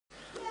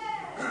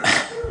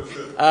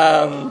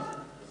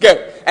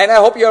Good. And I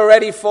hope you're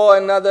ready for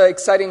another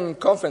exciting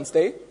conference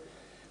day,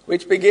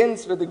 which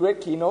begins with a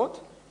great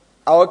keynote.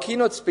 Our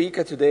keynote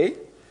speaker today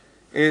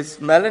is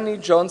Melanie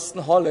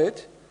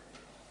Johnston-Hollitt.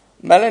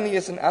 Melanie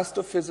is an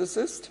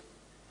astrophysicist.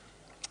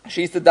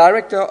 She's the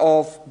director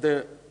of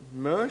the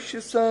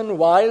Murchison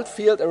Wide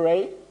Field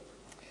Array,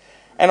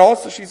 and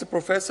also she's a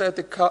professor at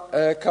the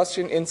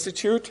Cushion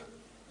Institute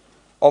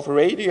of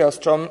Radio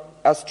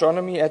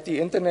Astronomy at the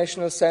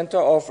International Center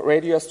of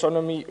Radio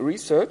Astronomy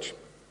Research.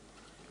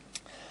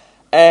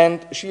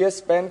 And she has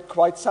spent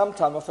quite some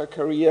time of her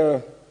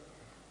career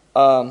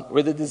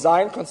with the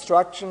design,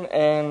 construction,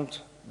 and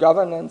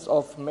governance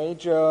of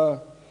major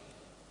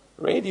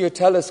radio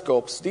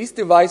telescopes. These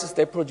devices,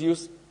 they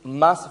produce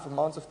massive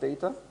amounts of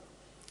data.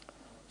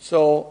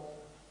 So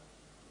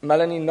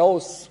Melanie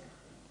knows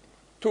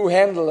to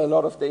handle a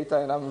lot of data,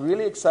 and I'm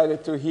really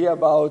excited to hear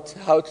about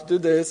how to do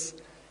this.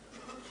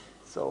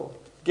 So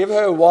give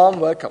her a warm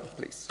welcome,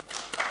 please.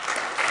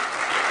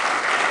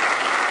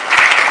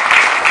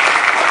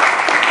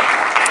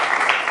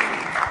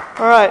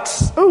 All right.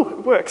 Oh,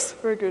 it works.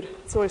 Very good.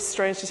 It's always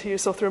strange to hear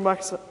yourself through a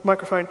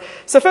microphone.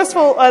 So first of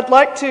all, I'd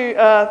like to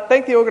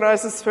thank the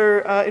organisers for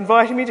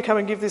inviting me to come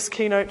and give this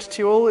keynote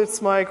to you all.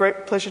 It's my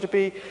great pleasure to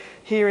be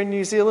here in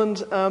New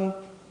Zealand.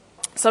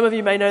 Some of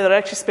you may know that I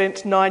actually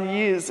spent 9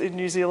 years in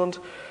New Zealand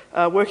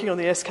working on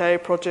the SKA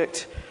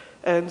project.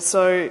 And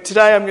so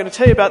today I'm going to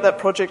tell you about that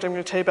project. I'm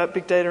going to tell you about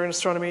big data in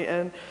astronomy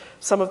and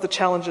some of the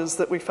challenges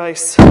that we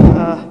face in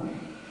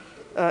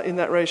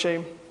that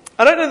regime.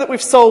 I don't know that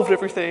we've solved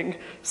everything,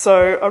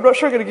 so I'm not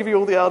sure I'm going to give you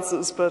all the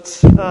answers,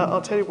 but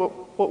I'll tell you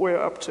what we're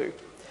up to.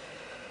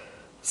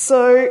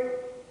 So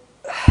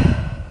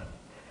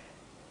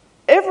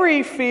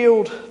every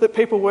field that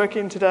people work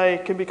in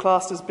today can be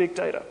classed as big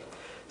data.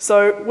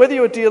 So whether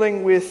you're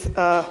dealing with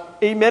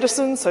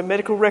e-medicine, so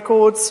medical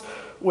records,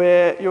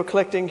 where you're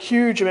collecting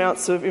huge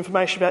amounts of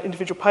information about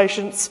individual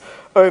patients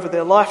over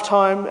their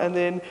lifetime and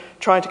then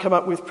trying to come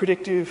up with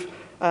predictive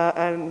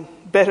and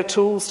better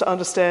tools to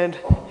understand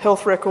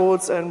health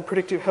records and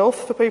predictive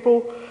health for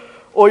people,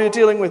 or you're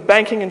dealing with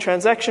banking and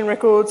transaction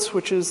records,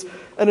 which is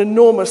an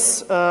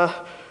enormous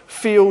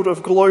field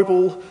of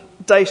global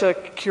data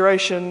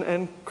curation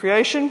and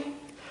creation,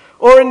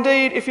 or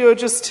indeed if you're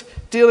just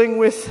dealing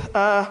with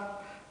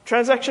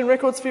transaction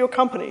records for your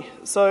company.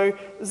 So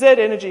Z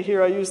Energy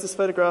here, I use this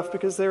photograph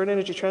because they're an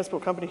energy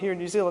transport company here in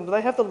New Zealand.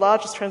 They have the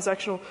largest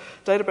transactional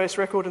database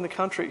record in the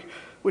country,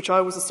 which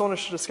I was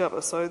astonished to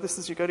discover. So this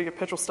is, you go to your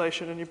petrol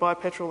station and you buy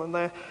petrol and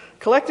they're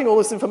collecting all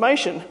this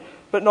information,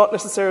 but not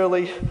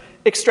necessarily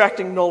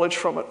extracting knowledge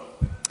from it.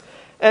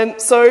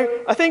 And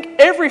so I think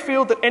every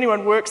field that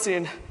anyone works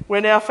in,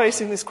 we're now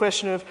facing this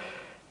question of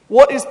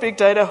what is big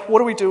data, what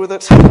do we do with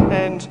it,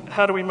 and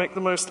how do we make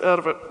the most out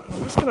of it?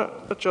 I'm just going to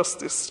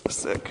adjust this a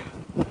sec.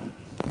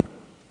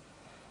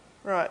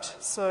 Right,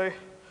 so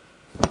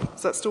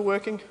is that still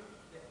working?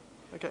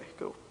 Okay,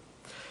 cool.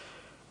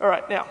 All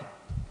right, now,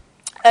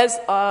 as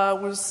I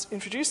was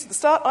introduced at the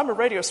start, I'm a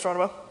radio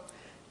astronomer.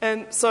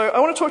 And so I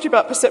want to talk to you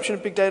about perception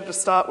of big data to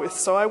start with.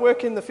 So I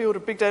work in the field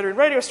of big data in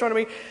radio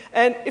astronomy,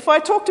 and if I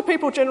talk to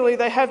people generally,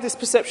 they have this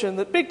perception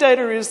that big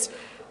data is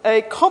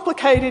a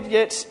complicated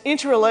yet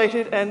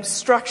interrelated and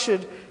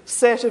structured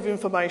set of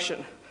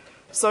information.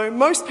 So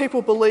most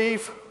people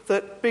believe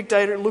that big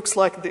data looks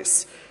like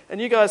this.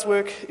 And you guys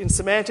work in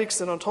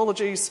semantics and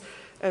ontologies,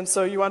 and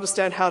so you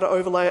understand how to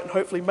overlay it and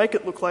hopefully make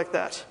it look like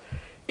that.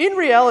 In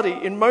reality,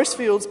 in most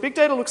fields, big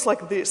data looks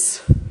like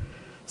this.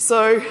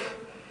 So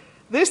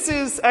this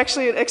is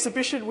actually an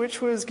exhibition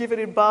which was given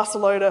in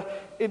Barcelona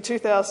in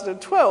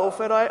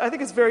 2012, and I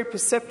think it's very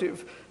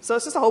perceptive. So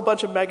it's just a whole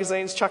bunch of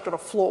magazines chucked on a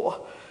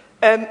floor.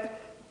 And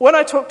when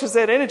I talked to Z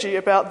Energy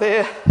about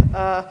their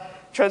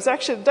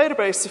transaction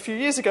database a few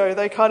years ago,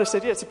 they kind of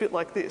said, yeah, it's a bit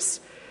like this.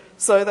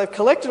 So they've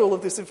collected all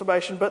of this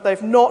information, but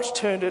they've not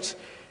turned it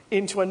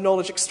into a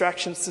knowledge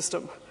extraction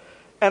system.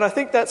 And I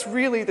think that's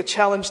really the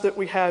challenge that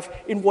we have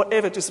in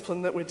whatever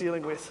discipline that we're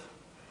dealing with.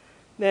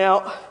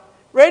 Now,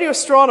 radio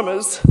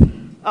astronomers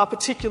are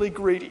particularly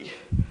greedy.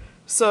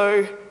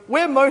 So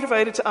we're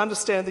motivated to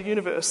understand the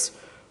universe,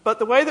 but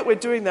the way that we're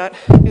doing that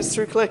is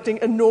through collecting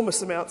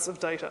enormous amounts of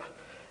data.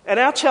 And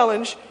our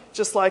challenge,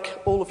 just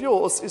like all of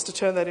yours, is to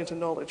turn that into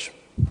knowledge.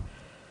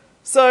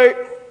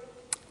 So,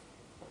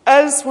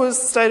 as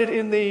was stated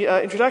in the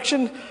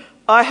introduction,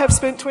 I have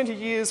spent 20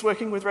 years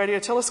working with radio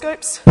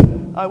telescopes.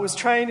 I was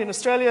trained in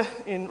Australia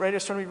in radio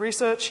astronomy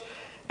research,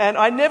 and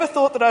I never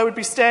thought that I would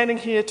be standing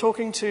here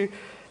talking to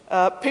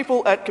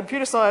people at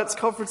computer science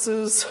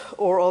conferences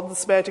or on the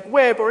semantic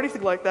web or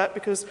anything like that,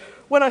 because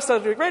when I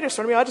started doing radio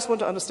astronomy, I just wanted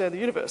to understand the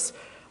universe.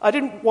 I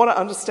didn't want to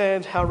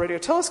understand how radio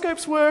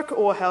telescopes work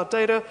or how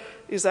data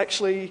is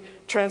actually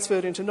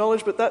transferred into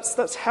knowledge, but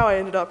that's how I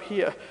ended up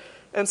here.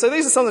 And so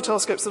these are some of the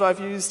telescopes that I've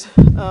used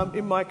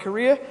in my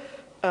career.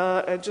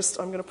 And just,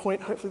 I'm going to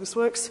point, hopefully this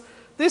works.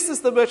 This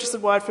is the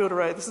Murchison Wide Field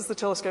Array. This is the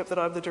telescope that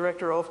I'm the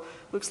director of.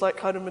 Looks like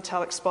kind of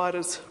metallic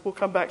spiders. We'll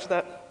come back to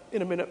that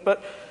in a minute.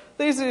 But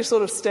these are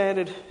sort of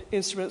standard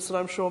instruments that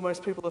I'm sure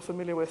most people are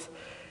familiar with.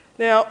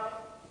 Now,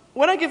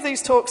 when I give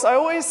these talks, I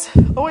always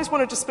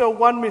want to dispel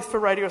one myth for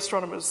radio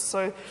astronomers,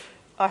 so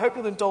I hope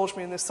you'll indulge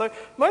me in this. So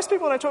most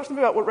people, when I talk to them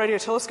about what radio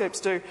telescopes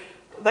do,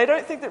 they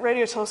don't think that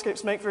radio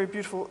telescopes make very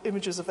beautiful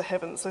images of the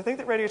heavens. They think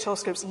that radio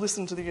telescopes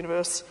listen to the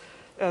universe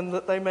and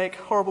that they make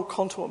horrible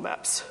contour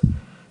maps.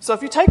 So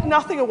if you take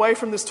nothing away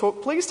from this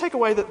talk, please take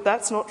away that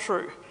that's not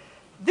true.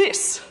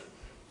 This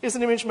is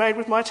an image made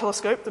with my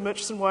telescope, the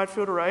Murchison Wide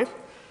Field Array.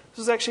 This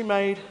was actually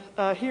made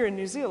here in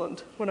New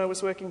Zealand when I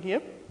was working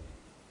here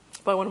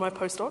by one of my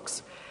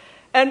postdocs.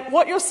 And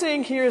what you're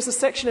seeing here is a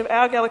section of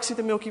our galaxy,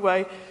 the Milky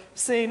Way,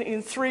 seen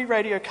in 3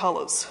 radio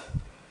colours.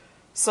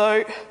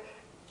 So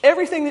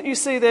everything that you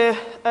see there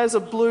as a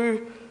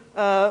blue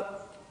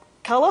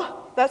colour,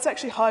 that's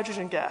actually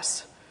hydrogen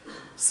gas.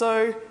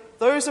 So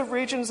those are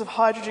regions of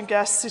hydrogen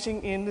gas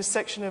sitting in this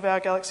section of our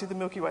galaxy, the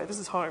Milky Way. This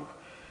is home.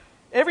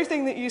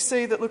 Everything that you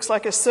see that looks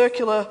like a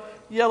circular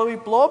yellowy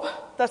blob,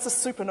 that's a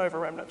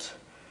supernova remnant.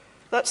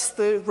 That's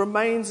the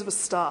remains of a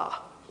star,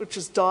 which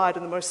has died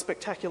in the most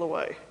spectacular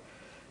way.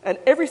 And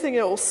everything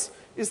else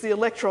is the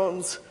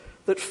electrons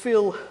that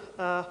fill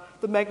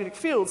the magnetic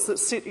fields that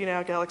sit in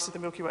our galaxy, the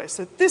Milky Way.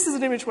 So this is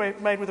an image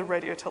made with a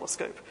radio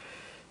telescope.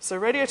 So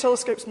radio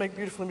telescopes make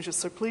beautiful images,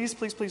 so please,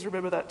 please, please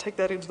remember that. Take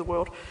that into the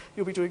world.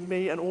 You'll be doing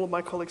me and all of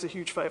my colleagues a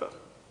huge favour.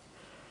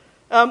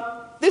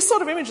 This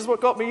sort of image is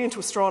what got me into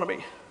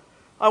astronomy.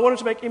 I wanted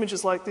to make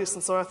images like this,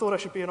 and so I thought I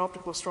should be an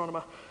optical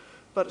astronomer.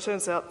 But it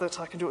turns out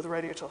that I can do it with a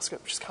radio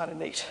telescope, which is kind of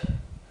neat.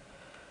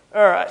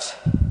 All right,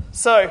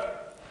 so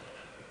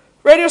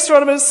radio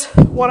astronomers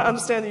want to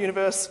understand the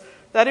universe.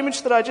 That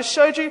image that I just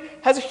showed you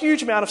has a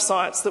huge amount of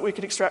science that we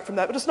can extract from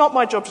that, but it's not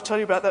my job to tell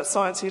you about that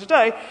science here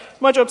today.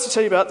 My job is to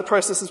tell you about the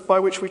processes by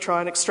which we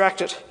try and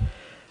extract it.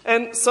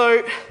 And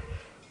so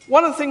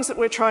one of the things that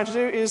we're trying to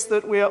do is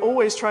that we are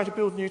always trying to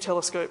build new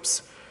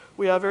telescopes.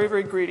 We are very,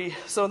 very greedy.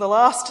 So in the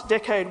last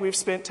decade, we've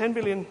spent $10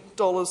 billion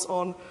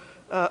on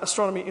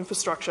astronomy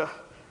infrastructure,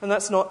 and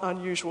that's not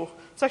unusual.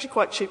 It's actually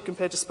quite cheap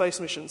compared to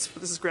space missions,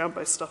 but this is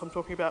ground-based stuff I'm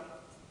talking about.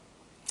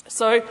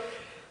 So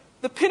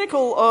the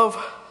pinnacle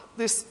of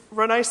this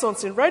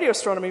renaissance in radio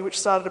astronomy, which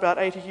started about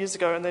 80 years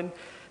ago and then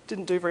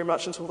didn't do very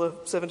much until the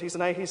 70s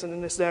and 80s and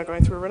then is now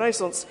going through a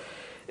renaissance,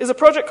 is a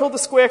project called the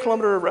Square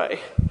Kilometre Array,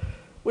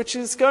 which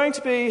is going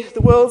to be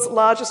the world's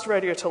largest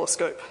radio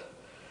telescope.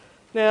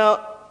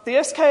 Now,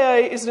 the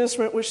SKA is an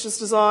instrument which is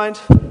designed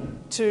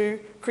to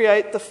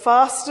create the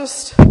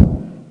fastest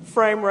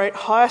frame rate,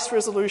 highest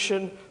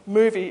resolution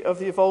movie of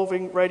the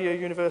evolving radio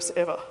universe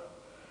ever.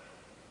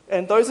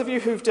 And those of you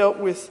who've dealt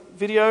with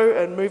video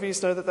and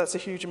movies know that that's a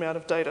huge amount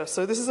of data.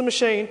 So this is a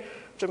machine,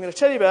 which I'm going to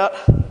tell you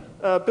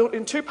about, built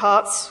in 2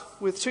 parts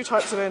with 2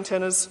 types of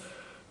antennas,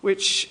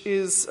 which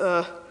is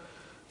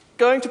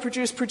going to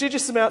produce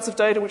prodigious amounts of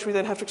data, which we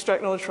then have to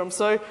extract knowledge from.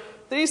 So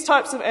these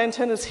types of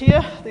antennas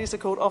here, these are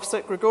called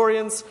offset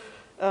Gregorians.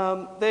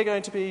 They're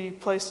going to be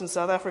placed in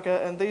South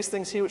Africa, and these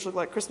things here, which look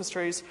like Christmas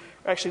trees,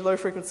 are actually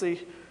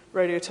low-frequency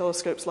radio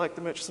telescopes like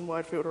the Murchison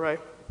Wide Field Array.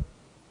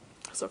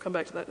 So I'll come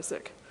back to that in a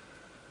sec.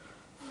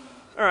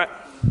 All right.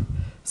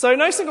 So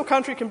no single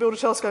country can build a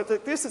telescope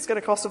like this. It's going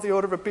to cost of the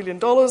order of $1 billion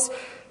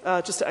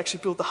just to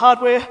actually build the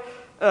hardware.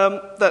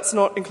 That's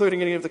not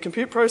including any of the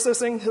compute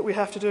processing that we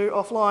have to do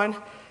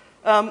offline.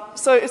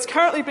 So it's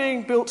currently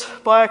being built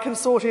by a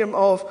consortium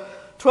of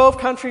 12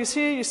 countries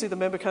here. You see the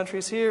member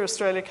countries here: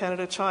 Australia,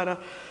 Canada, China,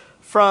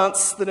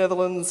 France, the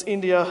Netherlands,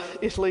 India,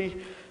 Italy,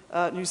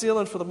 New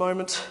Zealand for the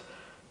moment,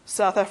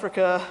 South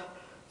Africa,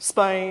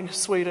 Spain,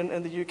 Sweden,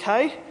 and the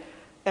UK.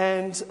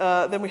 And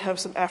then we have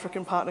some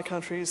African partner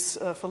countries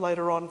for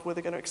later on, where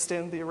they're going to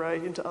extend the array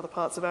into other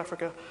parts of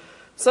Africa.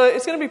 So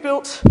it's going to be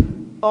built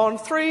on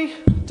 3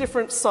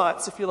 different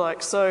sites, if you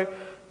like. So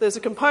there's a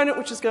component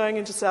which is going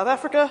into South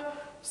Africa.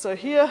 So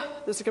here,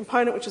 there's a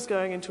component which is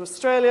going into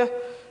Australia.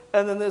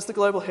 And then there's the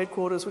global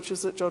headquarters, which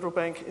is at Jodrell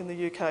Bank in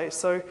the UK.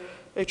 So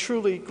a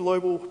truly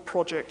global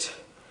project.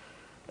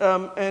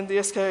 And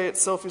the SKA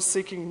itself is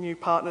seeking new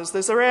partners.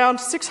 There's around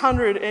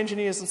 600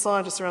 engineers and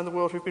scientists around the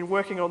world who've been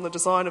working on the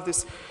design of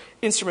this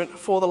instrument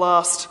for the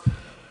last,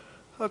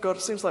 oh God,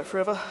 it seems like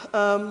forever,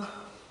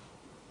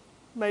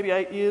 maybe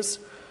 8 years.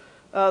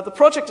 The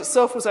project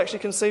itself was actually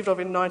conceived of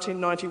in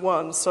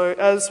 1991. So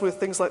as with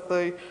things like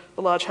the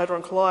Large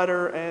Hadron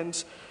Collider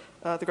and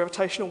the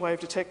gravitational wave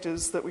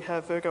detectors that we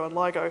have, Virgo and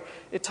LIGO,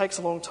 it takes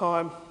a long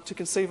time to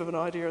conceive of an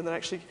idea and then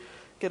actually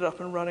get it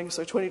up and running.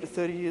 So 20 to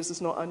 30 years is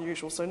not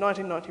unusual. So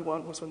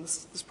 1991 was when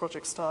this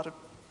project started.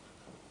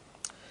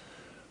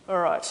 All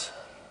right.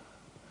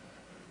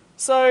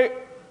 So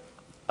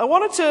I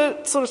wanted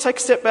to sort of take a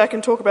step back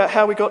and talk about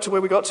how we got to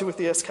where we got to with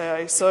the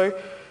SKA. So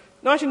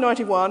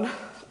 1991,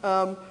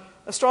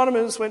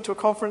 astronomers went to a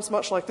conference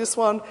much like this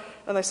one,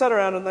 and they sat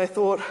around and they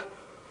thought,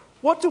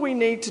 what do we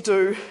need to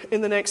do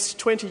in the next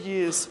 20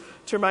 years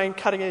to remain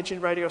cutting edge in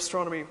radio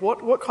astronomy?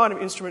 What kind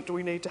of instrument do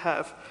we need to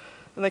have?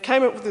 And they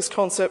came up with this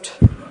concept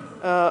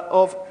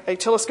of a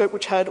telescope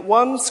which had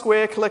 1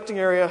 square collecting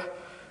area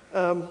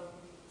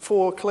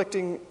for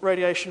collecting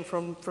radiation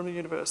from the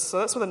universe. So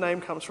that's where the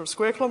name comes from.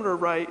 Square Kilometre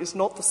Array is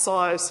not the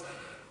size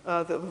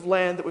of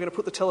land that we're going to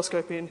put the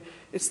telescope in.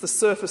 It's the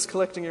surface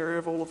collecting area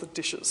of all of the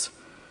dishes.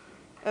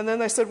 And then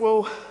they said,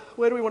 well,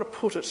 where do we want to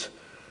put it?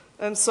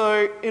 And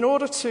so in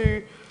order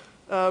to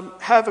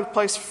have a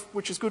place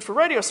which is good for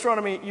radio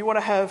astronomy, you want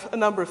to have a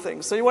number of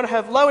things. So you want to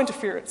have low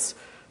interference.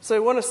 So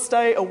you want to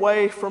stay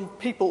away from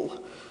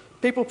people.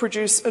 People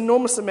produce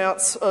enormous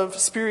amounts of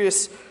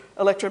spurious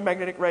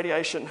electromagnetic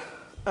radiation.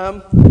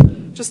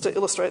 Just to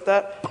illustrate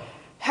that,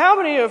 how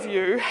many of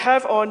you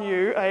have on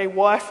you a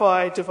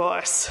Wi-Fi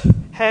device?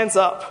 Hands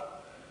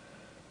up.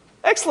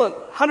 Excellent,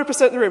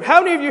 100% in the room.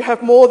 How many of you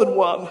have more than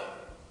one?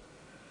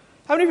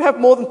 How many of you have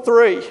more than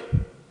three?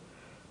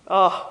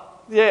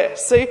 Yeah,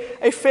 see,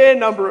 a fair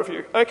number of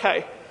you.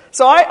 Okay,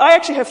 so I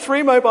actually have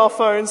 3 mobile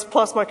phones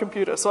plus my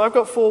computer, so I've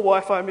got 4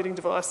 Wi-Fi emitting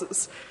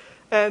devices.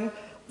 And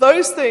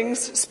those things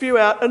spew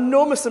out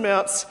enormous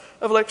amounts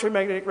of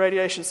electromagnetic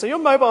radiation. So your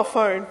mobile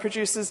phone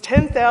produces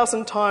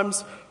 10,000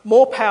 times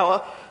more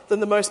power than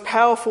the most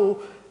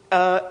powerful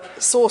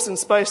source in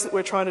space that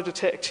we're trying to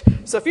detect.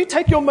 So if you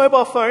take your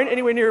mobile phone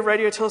anywhere near a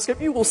radio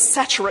telescope, you will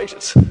saturate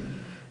it.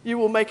 You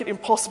will make it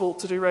impossible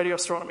to do radio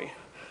astronomy.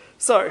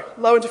 So,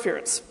 low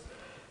interference,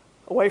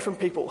 away from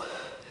people.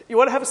 You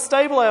want to have a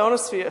stable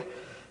ionosphere.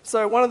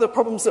 So one of the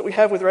problems that we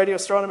have with radio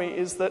astronomy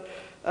is that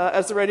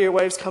as the radio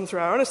waves come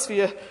through our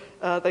ionosphere,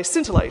 they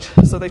scintillate,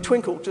 so they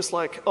twinkle just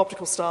like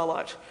optical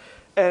starlight.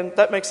 And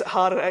that makes it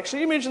harder to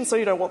actually image, and so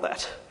you don't want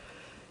that.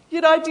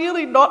 You'd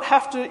ideally not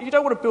have to, you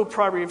don't want to build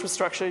primary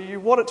infrastructure, you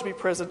want it to be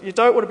present. You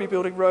don't want to be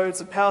building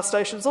roads and power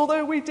stations,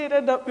 although we did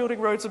end up building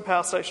roads and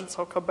power stations.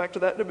 I'll come back to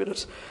that in a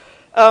minute.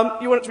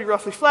 You want it to be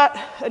roughly flat,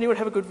 and you want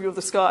to have a good view of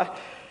the sky.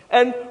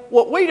 And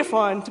what we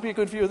define to be a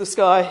good view of the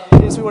sky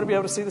is we want to be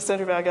able to see the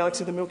centre of our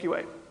galaxy, the Milky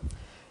Way.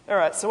 All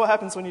right, so what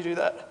happens when you do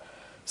that?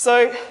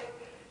 So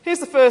here's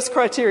the first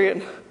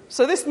criterion.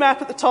 So this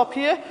map at the top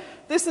here,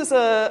 this is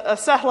a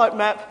satellite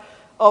map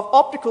of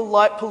optical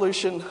light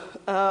pollution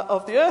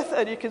of the Earth,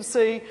 and you can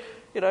see,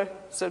 you know,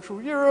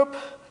 Central Europe,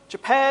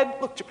 Japan,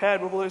 look,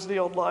 Japan with all those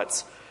neon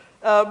lights,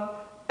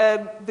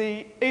 and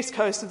the east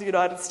coast of the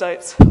United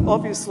States,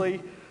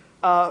 obviously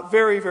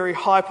very, very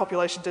high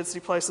population density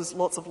places,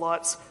 lots of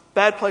lights,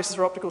 bad places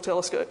for optical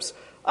telescopes.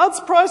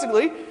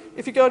 Unsurprisingly,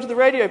 if you go into the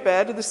radio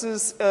band, and this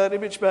is an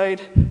image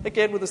made,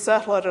 again, with a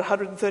satellite at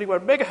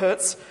 131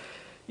 megahertz,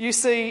 you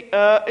see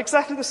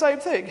exactly the same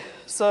thing.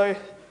 So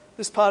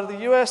this part of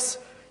the US,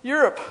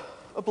 Europe,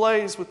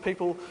 ablaze with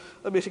people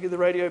emitting in the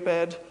radio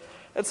band.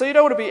 And so you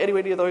don't want to be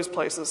anywhere near those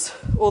places.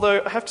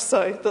 Although I have to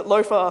say that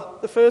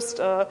LOFAR, the first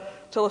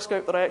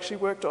telescope that I actually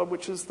worked on,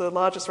 which is the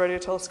largest radio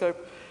telescope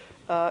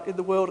in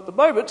the world at the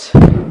moment,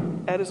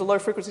 and is a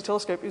low-frequency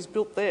telescope, is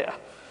built there,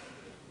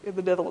 in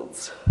the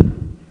Netherlands.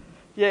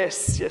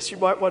 Yes, you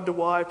might wonder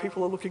why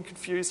people are looking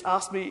confused.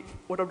 Ask me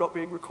when I'm not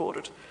being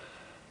recorded.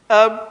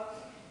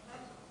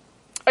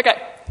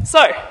 Okay,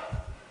 so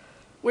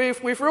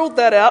we've ruled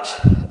that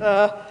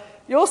out.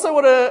 You also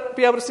want to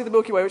be able to see the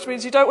Milky Way, which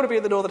means you don't want to be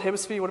in the northern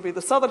hemisphere, you want to be in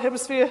the southern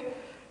hemisphere.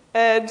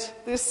 And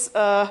this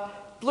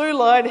blue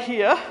line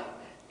here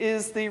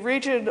is the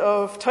region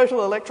of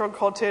total electron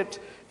content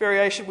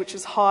variation, which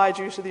is high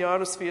due to the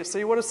ionosphere. So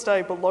you want to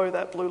stay below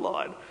that blue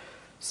line.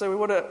 So we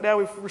want to, now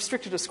we've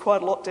restricted us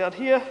quite a lot down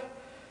here.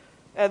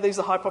 And these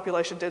are high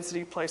population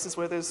density places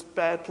where there's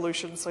bad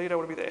pollution, so you don't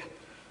want to be there.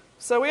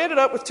 So we ended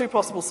up with 2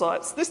 possible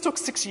sites. This took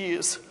 6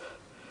 years.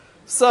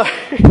 So,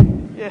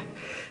 yeah,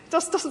 it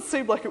doesn't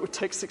seem like it would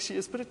take 6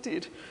 years, but it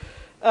did.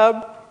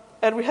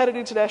 And we had an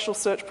international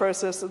search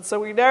process, and so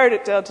we narrowed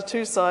it down to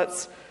 2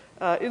 sites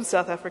in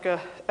South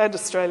Africa and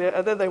Australia,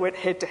 and then they went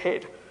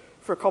head-to-head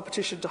for a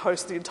competition to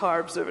host the entire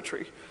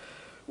observatory,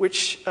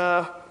 which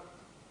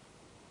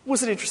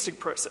was an interesting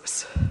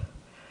process.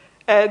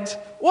 And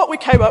what we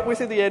came up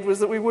with in the end was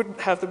that we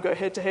wouldn't have them go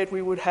head-to-head,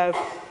 we would have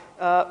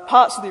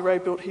parts of the array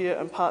built here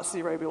and parts of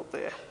the array built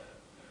there.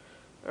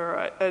 All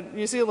right, and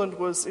New Zealand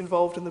was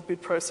involved in the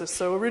bid process.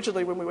 So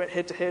originally when we went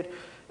head-to-head,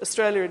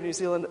 Australia and New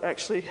Zealand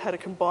actually had a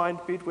combined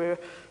bid where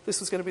this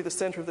was going to be the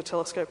centre of the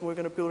telescope and we were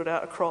going to build it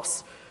out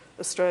across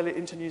Australia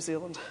into New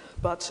Zealand.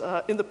 But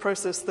in the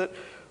process that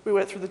we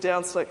went through the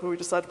down select where we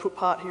decided to put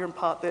part here and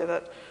part there,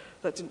 that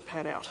didn't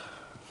pan out.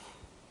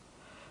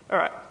 All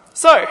right,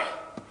 so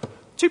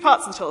 2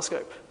 parts of the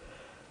telescope.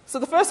 So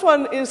the first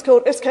one is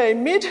called SK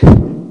Mid,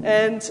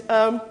 and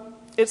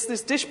it's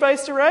this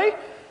dish-based array.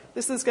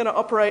 This is going to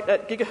operate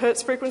at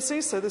gigahertz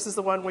frequencies, so this is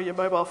the one where your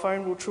mobile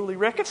phone will truly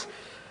wreck it.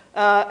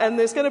 And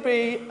there's going to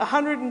be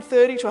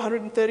 130 to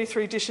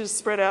 133 dishes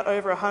spread out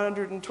over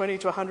 120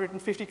 to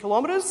 150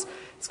 kilometres.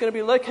 It's going to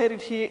be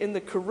located here in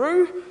the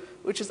Karoo,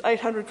 which is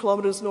 800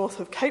 kilometres north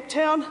of Cape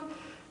Town.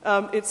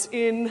 It's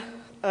in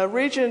a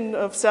region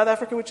of South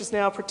Africa which is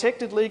now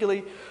protected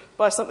legally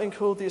by something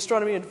called the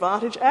Astronomy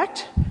Advantage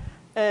Act.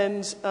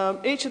 And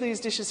each of these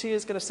dishes here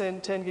is going to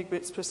send 10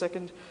 gigabits per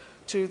second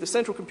to the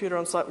central computer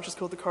on site, which is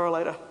called the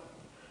correlator.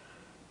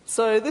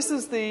 So this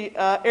is the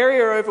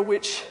area over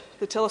which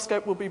the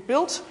telescope will be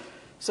built.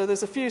 So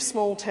there's a few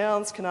small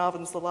towns.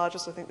 Carnarvon's the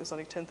largest. I think there's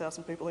only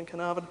 10,000 people in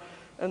Carnarvon.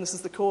 And this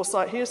is the core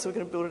site here, so we're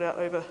going to build it out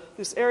over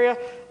this area.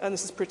 And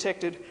this is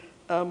protected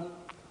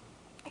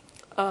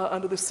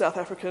under this South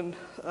African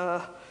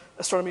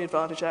Astronomy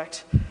Advantage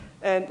Act.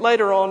 And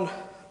later on,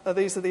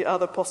 these are the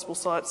other possible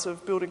sites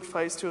of building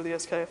phase 2 of the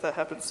SK if that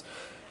happens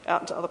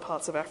out into other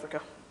parts of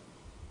Africa.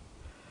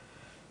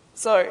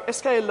 So,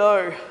 SK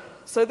Low.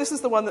 So this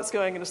is the one that's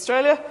going in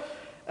Australia.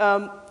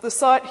 The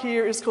site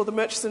here is called the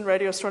Murchison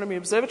Radio Astronomy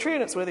Observatory,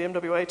 and it's where the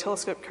MWA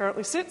telescope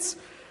currently sits.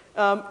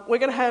 We're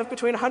going to have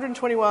between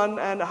 121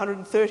 and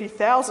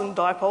 130,000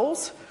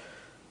 dipoles,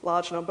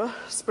 large number,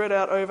 spread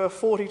out over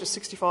 40 to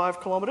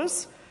 65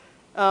 kilometres.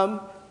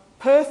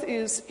 Perth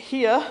is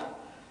here,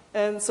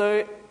 and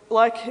so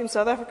like in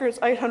South Africa, it's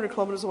 800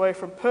 kilometres away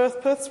from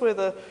Perth. Perth's where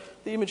the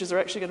images are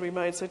actually going to be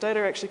made. So data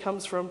actually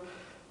comes from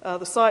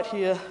the site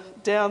here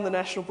down the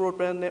national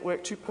broadband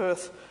network to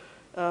Perth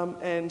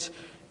and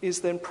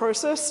is then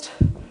processed.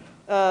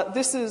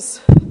 This is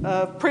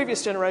a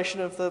previous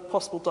generation of the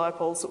possible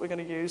dipoles that we're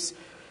going to use.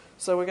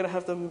 So we're going to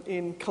have them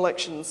in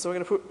collections. So we're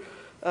going to put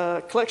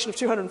a collection of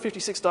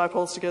 256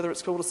 dipoles together.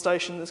 It's called a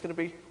station. There's going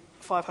to be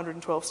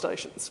 512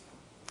 stations,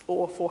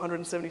 or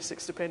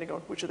 476 depending on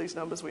which of these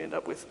numbers we end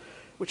up with,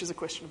 which is a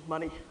question of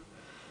money.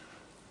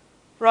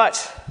 Right,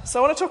 so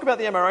I want to talk about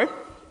the MRO.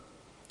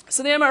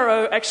 So the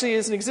MRO actually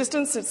is in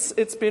existence.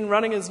 It's been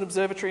running as an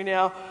observatory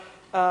now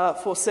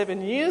for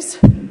 7 years.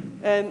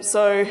 And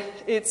so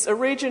it's a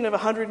region of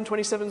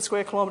 127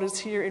 square kilometres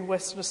here in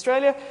Western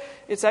Australia.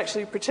 It's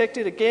actually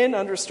protected again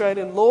under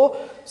Australian law,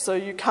 so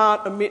you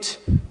can't emit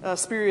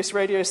spurious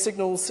radio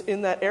signals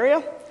in that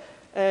area.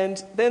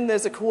 And then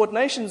there's a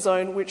coordination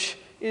zone which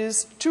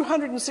is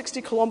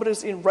 260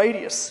 kilometres in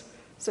radius.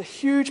 It's a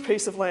huge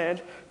piece of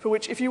land for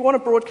which if you want to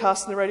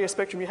broadcast in the radio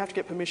spectrum, you have to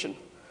get permission.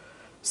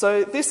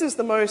 So this is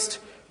the most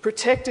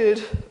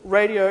protected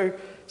radio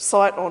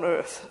site on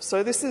Earth.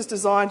 So this is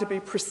designed to be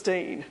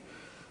pristine,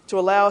 to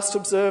allow us to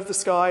observe the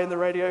sky in the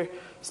radio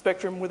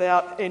spectrum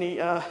without any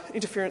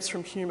interference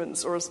from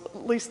humans, or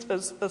at least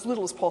as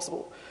little as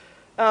possible.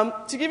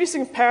 To give you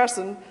some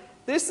comparison,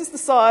 this is the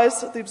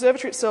size, the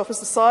observatory itself is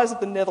the size of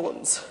the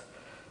Netherlands.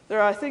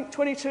 There are, I think,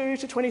 22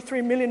 to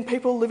 23 million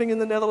people living in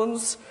the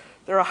Netherlands.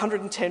 There are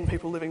 110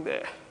 people living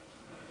there.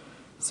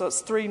 So it's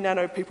 3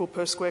 nano people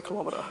per square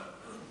kilometre.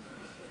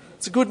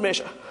 It's a good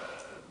measure.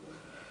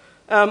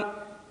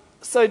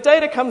 So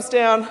data comes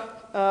down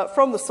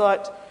from the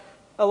site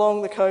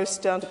along the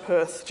coast down to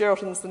Perth.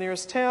 Geraldton's the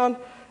nearest town,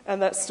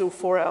 and that's still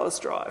 4 hours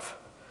drive.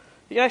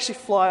 You can actually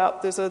fly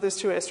up. There's 2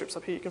 airstrips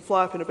up here. You can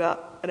fly up in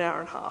about an hour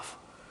and a half.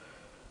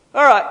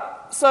 All right,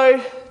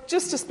 so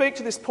just to speak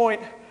to this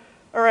point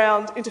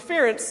around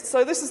interference,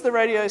 so this is the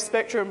radio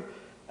spectrum.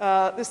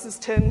 This is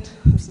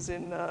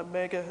in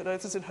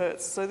this is in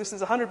hertz. So this is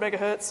 100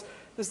 megahertz.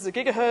 This is a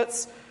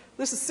gigahertz.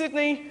 This is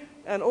Sydney,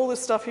 and all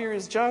this stuff here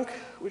is junk,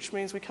 which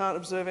means we can't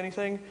observe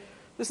anything.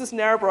 This is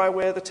Narrabri,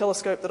 where the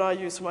telescope that I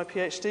use for my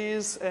PhD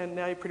is, and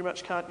now you pretty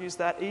much can't use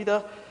that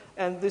either.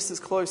 And this is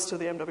close to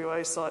the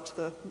MWA site,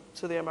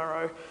 to the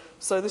MRO.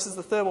 So this is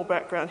the thermal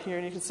background here,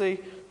 and you can see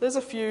there's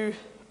a few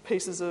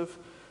pieces of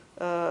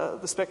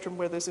the spectrum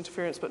where there's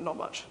interference, but not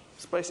much.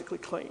 It's basically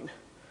clean.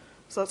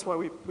 So that's why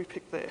we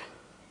picked there.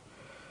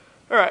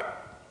 All right.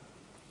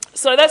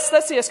 So that's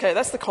the SK.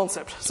 That's the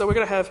concept. So we're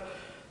going to have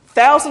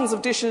hundreds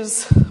of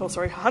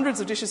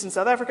dishes in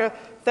South Africa,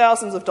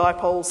 thousands of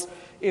dipoles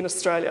in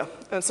Australia.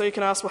 And so you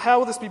can ask, well, how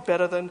will this be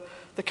better than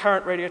the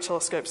current radio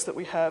telescopes that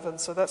we have? And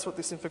so that's what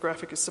this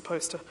infographic is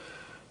supposed to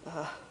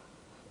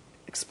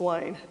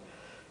explain.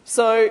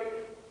 So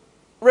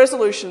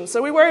resolution.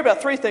 So we worry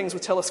about 3 things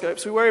with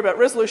telescopes. We worry about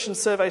resolution,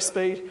 survey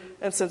speed,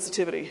 and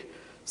sensitivity.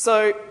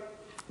 So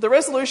the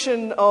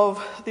resolution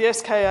of the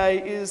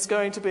SKA is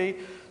going to be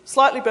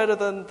slightly better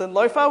than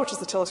LOFAR, which is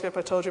the telescope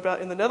I told you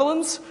about in the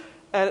Netherlands,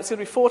 and it's going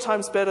to be 4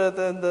 times better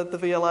than the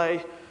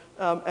VLA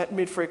at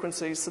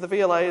mid-frequencies. So the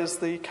VLA is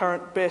the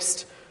current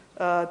best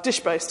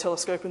dish-based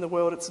telescope in the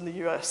world. It's in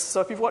the US.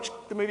 So if you've watched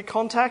the movie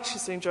Contact,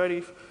 you've seen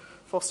Jodie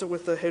Foster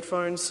with the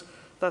headphones.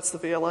 That's the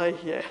VLA,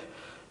 yeah.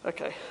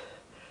 Okay.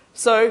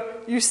 So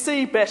you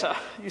see better.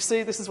 You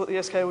see this is what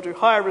the SK will do,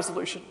 higher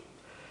resolution.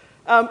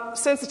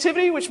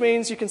 Sensitivity, which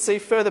means you can see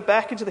further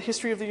back into the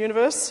history of the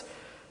universe.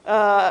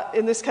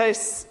 In this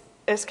case,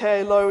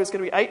 SKA low is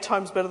going to be 8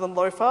 times better than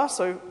LOFAR,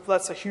 so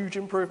that's a huge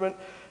improvement,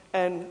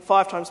 and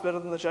 5 times better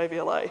than the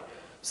JVLA.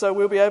 So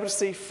we'll be able to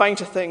see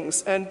fainter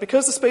things. And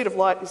because the speed of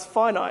light is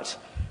finite,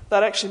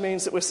 that actually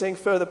means that we're seeing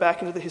further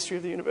back into the history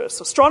of the universe.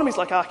 So astronomy is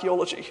like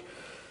archaeology.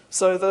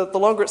 So the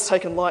longer it's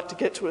taken light to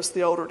get to us,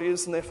 the older it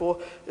is, and therefore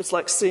it's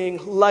like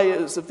seeing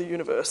layers of the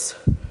universe.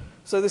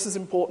 So this is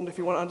important if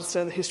you want to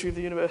understand the history of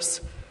the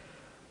universe.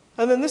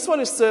 And then this one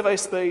is survey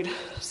speed.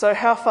 So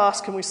how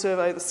fast can we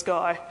survey the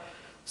sky?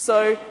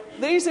 So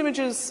these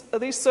images,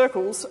 these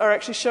circles, are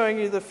actually showing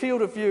you the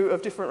field of view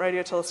of different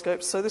radio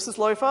telescopes. So this is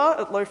LOFAR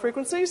at low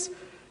frequencies,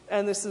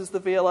 and this is the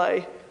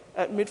VLA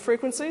at mid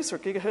frequencies, or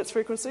gigahertz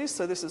frequencies.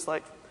 So this is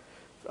like,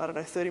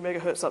 30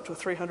 megahertz up to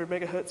 300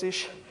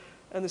 megahertz-ish,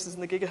 and this is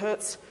in the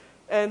gigahertz.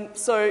 And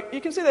so you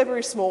can see they're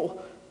very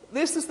small.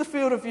 This is the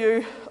field of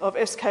view of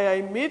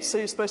SKA mid, so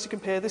you're supposed to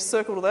compare this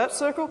circle to that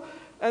circle,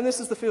 and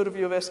this is the field of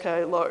view of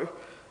SKA low.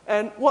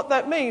 And what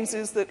that means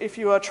is that if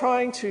you are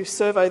trying to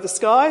survey the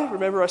sky,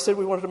 remember I said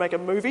we wanted to make a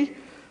movie,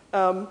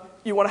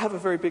 you want to have a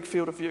very big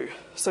field of view.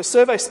 So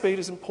survey speed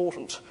is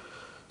important.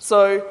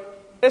 So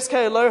SK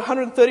low,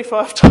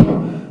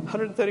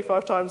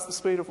 135 times the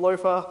speed of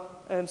LOFAR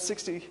and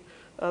 60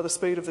 the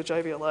speed of the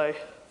JVLA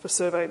for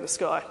surveying the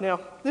sky. Now,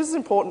 this is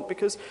important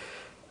because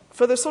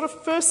for the sort of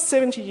first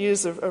 70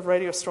 years of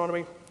radio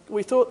astronomy,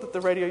 we thought that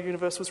the radio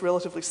universe was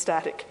relatively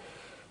static,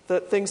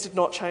 that things did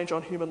not change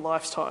on human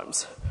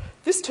lifetimes.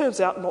 This turns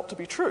out not to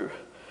be true.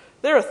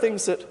 There are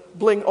things that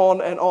bling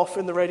on and off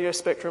in the radio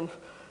spectrum,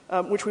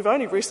 which we've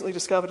only recently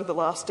discovered in the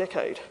last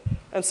decade.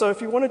 And so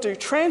if you want to do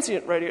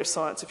transient radio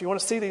science, if you want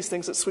to see these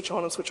things that switch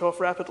on and switch off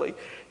rapidly,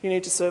 you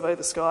need to survey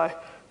the sky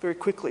very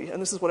quickly.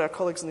 And this is what our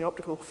colleagues in the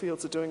optical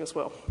fields are doing as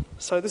well.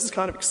 So this is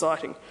kind of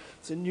exciting.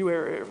 It's a new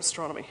area of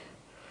astronomy.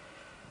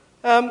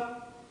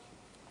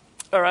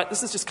 All right,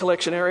 this is just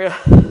collection area.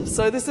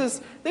 So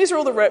these are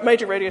all the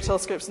major radio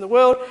telescopes in the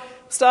world,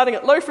 starting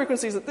at low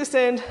frequencies at this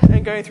end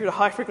and going through to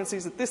high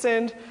frequencies at this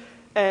end.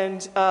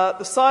 And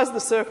the size of the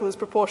circle is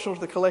proportional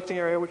to the collecting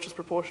area, which is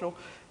proportional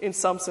in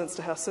some sense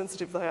to how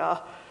sensitive they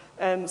are.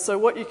 And so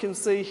what you can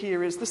see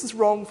here is, this is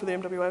wrong for the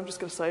MWA, I'm just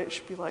going to say it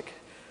should be like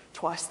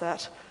twice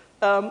that.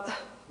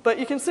 But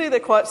you can see they're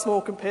quite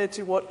small compared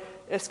to what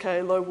SK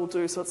low will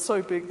do, so it's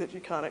so big that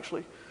you can't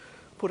actually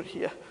put it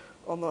here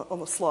on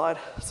the slide.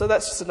 So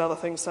that's just another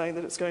thing saying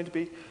that it's going to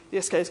be,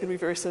 the SK is going to be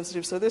very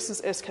sensitive. So this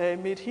is SK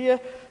mid here.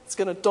 It's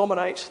going to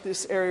dominate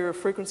this area of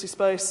frequency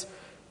space,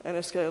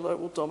 and SK low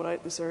will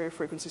dominate this area of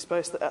frequency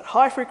space. At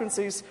high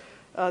frequencies,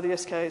 the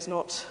SK is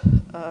not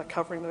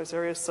covering those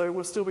areas, so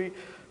we'll still be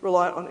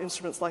reliant on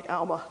instruments like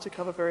ALMA to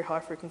cover very high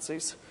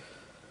frequencies,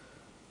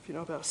 if you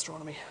know about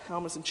astronomy.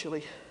 ALMA's in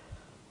Chile.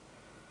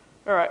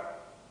 All right.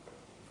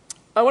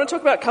 I want to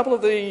talk about a couple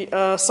of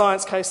the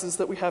science cases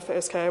that we have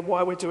for SK and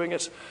why we're doing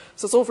it.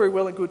 So it's all very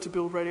well and good to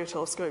build radio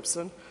telescopes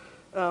and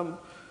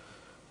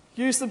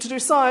use them to do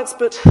science,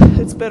 but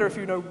it's better if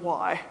you know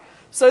why.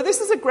 So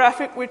this is a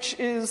graphic which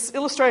is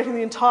illustrating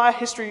the entire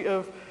history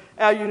of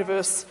our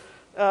universe,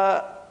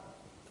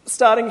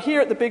 starting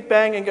here at the Big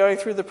Bang and going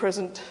through the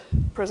present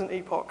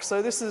epoch.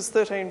 So this is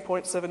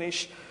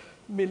 13.7-ish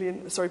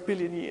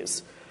billion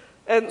years.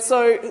 And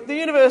so the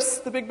universe,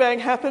 the Big Bang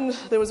happened,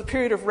 there was a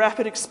period of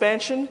rapid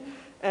expansion,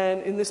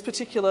 and in this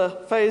particular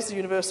phase the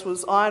universe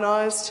was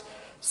ionized.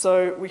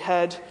 So we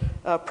had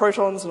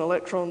protons and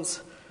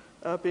electrons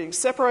being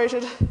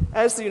separated.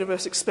 As the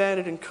universe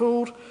expanded and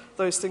cooled,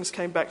 those things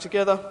came back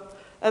together.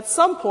 At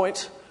some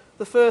point,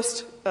 the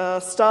first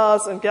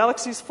stars and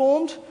galaxies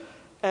formed,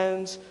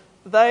 and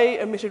they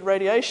emitted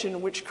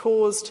radiation which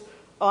caused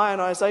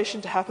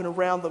ionization to happen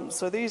around them.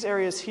 So these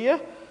areas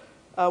here,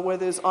 where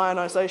there's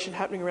ionization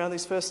happening around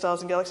these first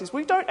stars and galaxies,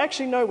 we don't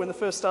actually know when the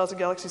first stars and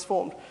galaxies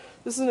formed.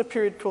 This is in a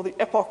period called the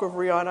epoch of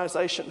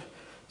reionization.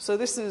 So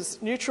this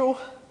is neutral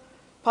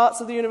parts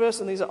of the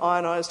universe, and these are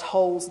ionized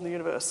holes in the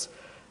universe.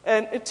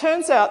 And it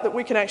turns out that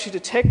we can actually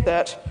detect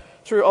that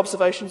through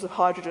observations of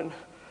hydrogen.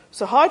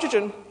 So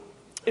hydrogen,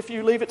 if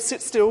you leave it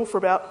sit still for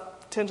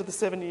about 10 to the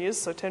 7 years,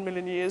 so 10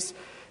 million years,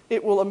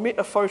 it will emit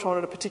a photon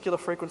at a particular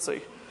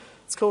frequency.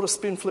 It's called a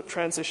spin-flip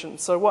transition.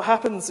 So what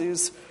happens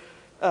is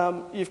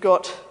you've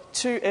got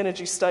two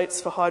energy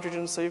states for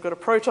hydrogen. So you've got a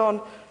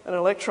proton and an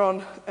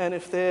electron, and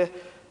if their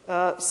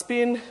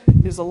spin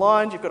is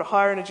aligned, you've got a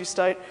higher energy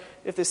state.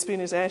 If their spin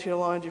is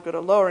anti-aligned, you've got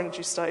a lower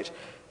energy state.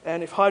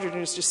 And if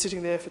hydrogen is just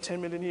sitting there for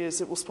 10 million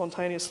years, it will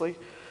spontaneously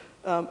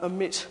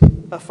emit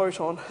a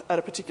photon at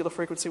a particular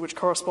frequency which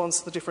corresponds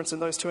to the difference in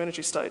those two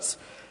energy states.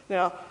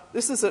 Now,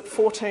 this is at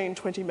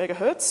 1420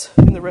 megahertz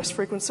in the rest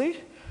frequency,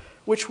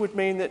 which would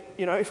mean that,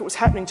 if it was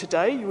happening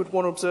today, you would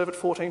want to observe at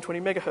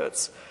 1420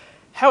 megahertz.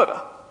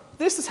 However,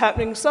 this is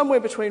happening somewhere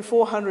between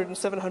 400 and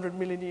 700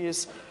 million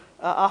years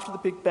after the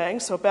Big Bang,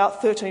 so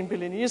about 13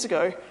 billion years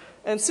ago,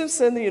 and since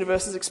then the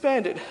universe has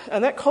expanded.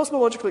 And that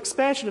cosmological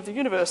expansion of the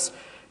universe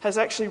has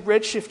actually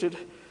redshifted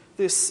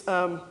this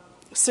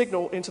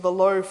signal into the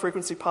low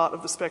frequency part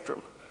of the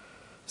spectrum.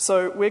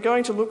 So we're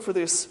going to look for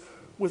this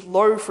with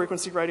low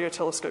frequency radio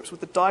telescopes, with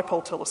the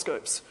dipole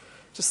telescopes,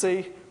 to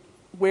see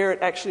where it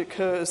actually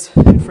occurs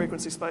in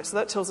frequency space. So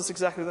that tells us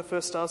exactly when the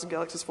first stars and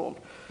galaxies formed.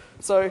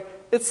 So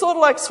it's sort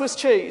of like Swiss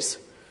cheese.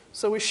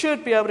 So we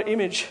should be able to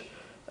image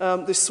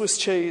this Swiss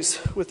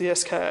cheese with the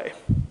SKA,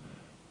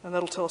 and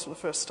that'll tell us when the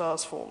first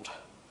stars formed.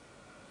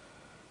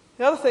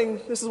 The other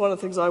thing, this is one of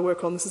the things I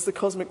work on, this is the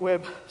cosmic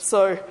web.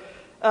 So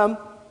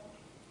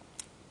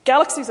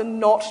galaxies are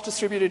not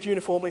distributed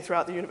uniformly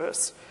throughout the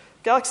universe.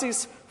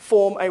 Galaxies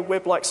form a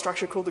web-like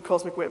structure called the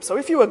cosmic web. So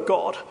if you are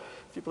God,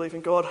 if you believe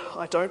in God,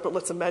 I don't, but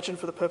let's imagine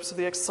for the purpose of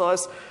the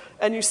exercise,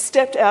 and you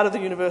stepped out of the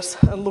universe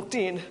and looked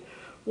in,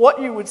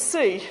 what you would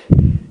see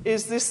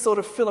is this sort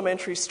of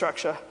filamentary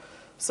structure.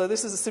 So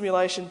this is a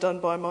simulation done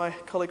by my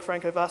colleague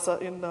Franco Vassa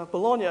in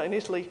Bologna in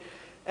Italy.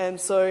 And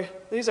so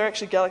these are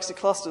actually galaxy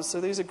clusters.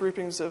 So these are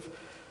groupings of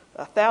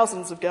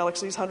thousands of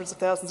galaxies, hundreds of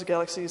thousands of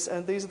galaxies,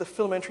 and these are the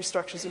filamentary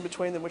structures in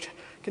between them which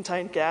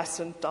contain gas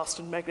and dust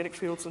and magnetic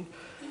fields and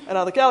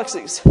other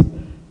galaxies.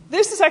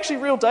 This is actually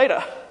real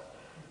data.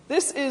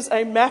 This is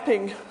a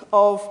mapping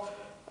of,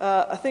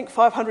 I think,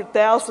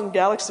 500,000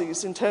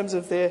 galaxies in terms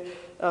of their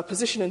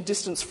position and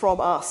distance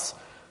from us.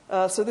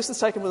 So this is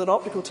taken with an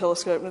optical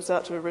telescope, and it's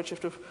out to a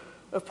redshift of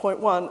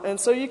 0.1. And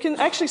so you can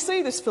actually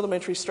see this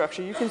filamentary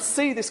structure. You can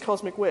see this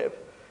cosmic web.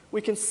 We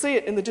can see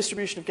it in the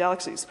distribution of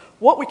galaxies.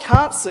 What we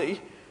can't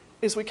see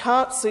is we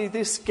can't see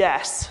this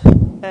gas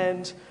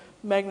and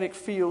magnetic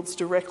fields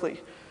directly.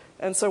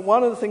 And so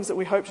one of the things that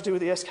we hope to do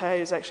with the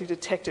SKA is actually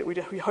detect it.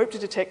 We hope to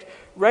detect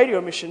radio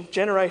emission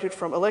generated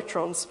from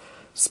electrons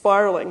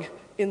spiraling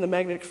in the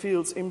magnetic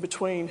fields in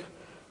between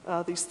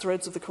these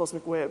threads of the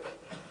cosmic web.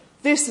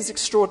 This is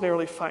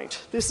extraordinarily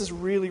faint. This is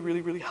really, really,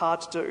 really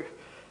hard to do.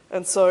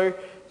 And so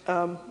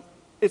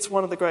it's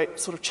one of the great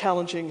sort of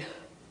challenging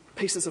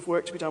pieces of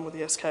work to be done with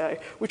the SKA.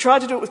 We tried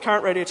to do it with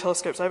current radio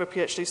telescopes. I have a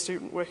PhD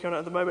student working on it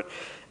at the moment,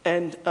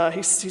 and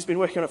he's been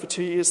working on it for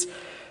 2 years.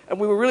 And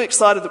we were really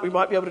excited that we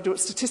might be able to do it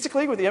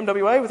statistically with the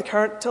MWA, with the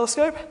current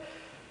telescope.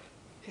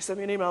 He sent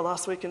me an email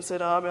last week and said,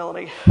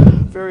 Melanie,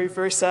 very,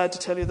 very sad to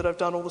tell you that I've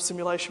done all the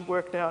simulation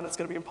work now and it's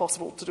going to be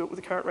impossible to do it with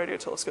the current radio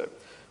telescope.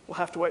 We'll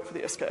have to wait for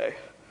the SKA.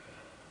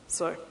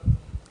 So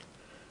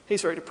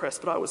he's very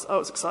depressed, but I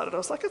was excited. I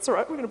was like, it's all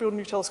right, we're going to build a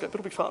new telescope,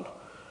 it'll be fun.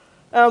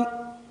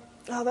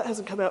 That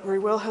hasn't come out very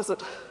well, has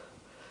it?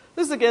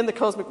 This is again the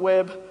cosmic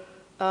web.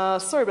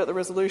 Sorry about the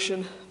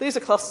resolution. These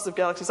are clusters of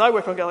galaxies. I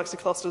work on galaxy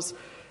clusters.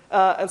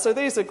 And so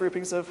these are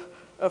groupings of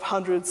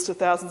hundreds to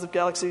thousands of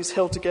galaxies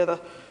held together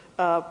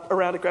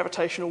around a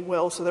gravitational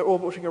well, so they're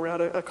orbiting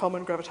around a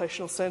common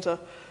gravitational centre.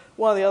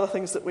 One of the other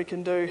things that we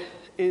can do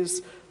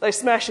is they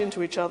smash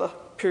into each other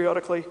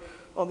periodically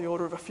on the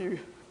order of a few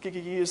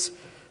gigayears.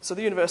 So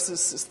the universe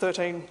is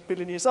 13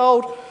 billion years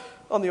old,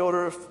 on the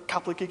order of a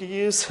couple of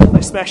gigayears.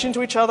 They smash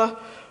into each other.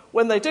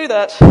 When they do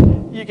that,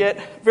 you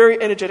get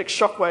very energetic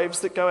shock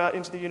waves that go out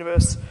into the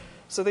universe.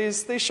 So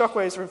these shock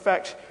waves are in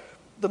fact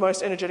the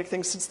most energetic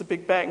thing since the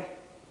Big Bang.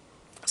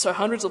 So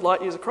hundreds of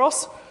light years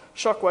across,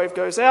 shock wave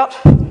goes out,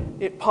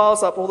 it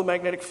piles up all the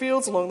magnetic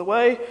fields along the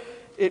way,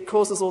 it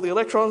causes all the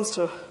electrons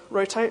to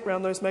rotate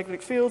around those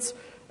magnetic fields,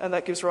 and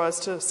that gives rise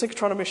to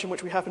synchrotron emission,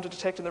 which we happen to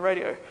detect in the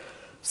radio.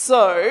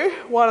 So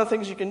one of the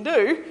things you can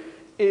do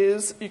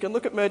is you can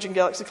look at merging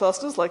galaxy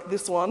clusters like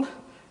this one,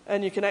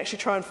 and you can actually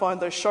try and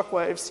find those shock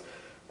waves.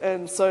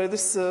 And so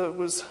this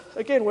was,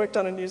 again, work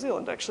done in New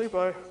Zealand, actually,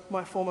 by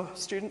my former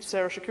student,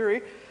 Sarah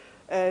Shakuri.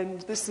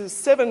 And this is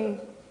 7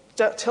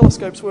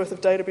 telescopes worth of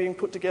data being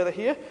put together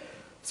here.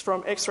 It's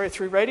from X-ray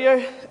through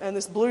radio, and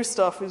this blue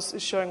stuff is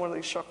showing one of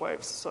these shock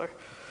waves. So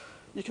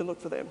you can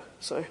look for them.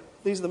 So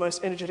these are the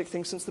most energetic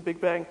things since the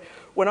Big Bang.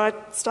 When I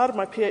started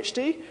my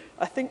PhD,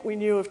 I think we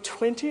knew of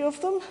 20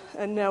 of them,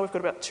 and now we've got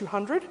about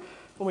 200.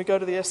 When we go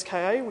to the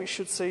SKA, we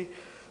should see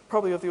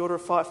probably of the order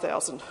of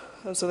 5,000.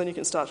 And so then you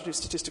can start to do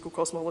statistical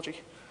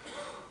cosmology.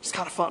 It's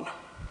kind of fun.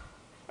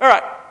 All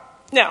right,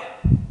 now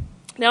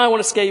I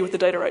want to scare you with the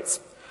data rates.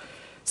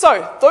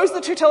 So those are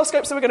the 2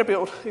 telescopes that we're going to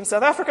build in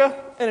South Africa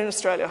and in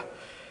Australia.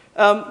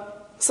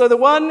 So the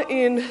one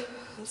in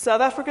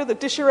South Africa, the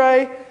dish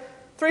array,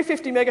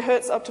 350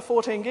 megahertz up to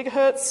 14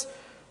 gigahertz.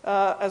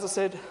 As I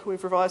said,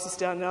 we've revised this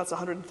down now, it's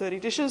 130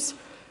 dishes.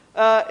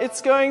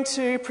 It's going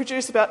to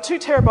produce about 2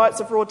 terabytes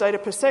of raw data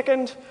per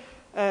second,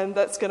 and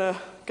that's going to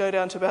go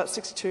down to about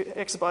 62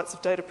 exabytes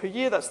of data per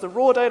year. That's the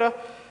raw data.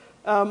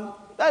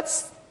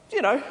 That's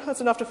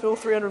enough to fill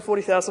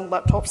 340,000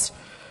 laptops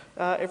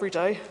every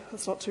day.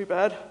 That's not too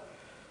bad.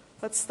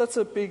 That's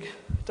a big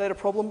data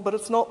problem, but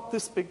it's not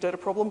this big data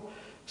problem.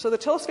 So the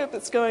telescope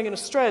that's going in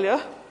Australia,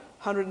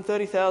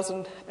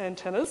 130,000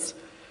 antennas,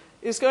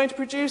 is going to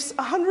produce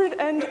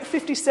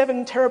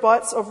 157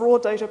 terabytes of raw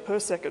data per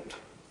second.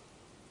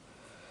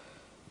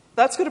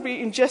 That's going to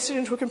be ingested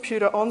into a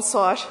computer on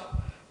site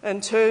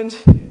and turned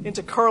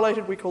into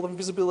correlated, we call them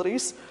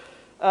visibilities.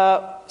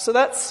 So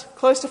that's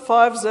close to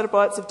 5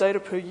 zettabytes of data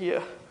per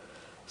year.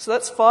 So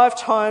that's 5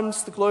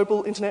 times the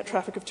global internet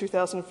traffic of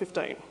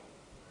 2015.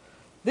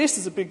 This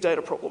is a big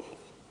data problem.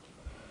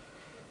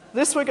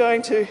 This we're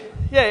going to,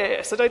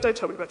 so don't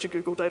tell me about your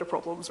Google data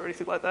problems or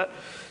anything like that.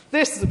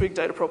 This is a big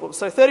data problem.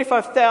 So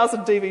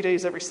 35,000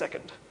 DVDs every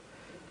second.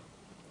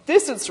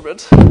 This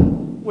instrument,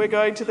 we're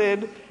going to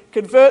then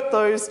convert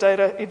those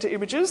data into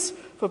images.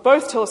 For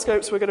both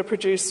telescopes, we're going to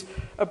produce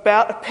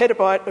about a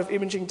petabyte of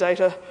imaging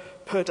data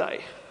per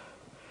day,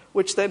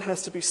 which then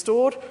has to be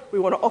stored. We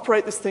want to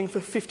operate this thing for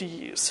 50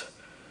 years.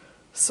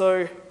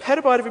 So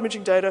petabyte of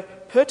imaging data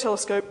per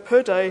telescope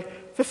per day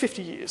for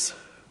 50 years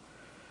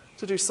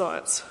to do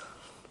science.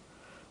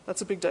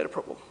 That's a big data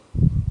problem.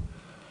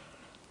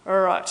 All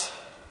right.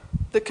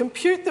 The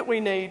compute that we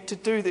need to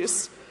do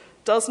this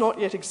does not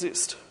yet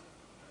exist.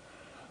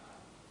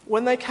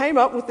 When they came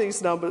up with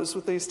these numbers,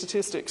 with these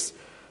statistics,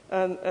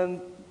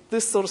 and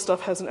this sort of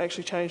stuff hasn't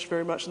actually changed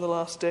very much in the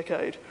last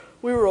decade,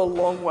 we were a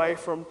long way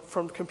from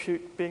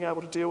compute being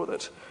able to deal with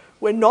it.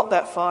 We're not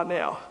that far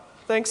now.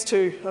 Thanks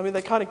to,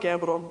 they kind of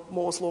gambled on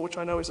Moore's law, which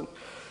I know isn't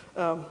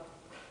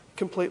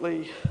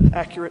completely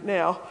accurate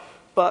now,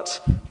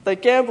 but they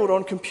gambled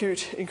on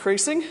compute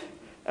increasing,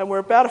 and we're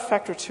about a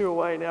factor of 2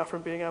 away now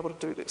from being able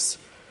to do this.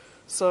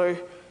 So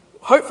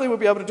hopefully we'll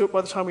be able to do it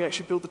by the time we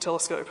actually build the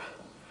telescope.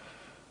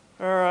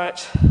 All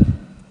right.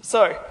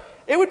 So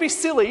it would be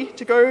silly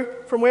to go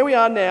from where we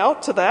are now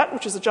to that,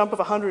 which is a jump of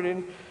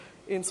 100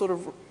 in sort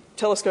of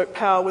telescope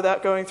power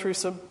without going through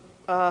some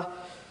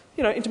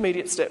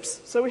intermediate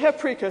steps. So we have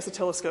precursor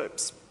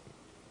telescopes.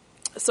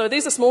 So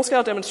these are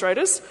small-scale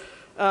demonstrators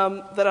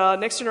that are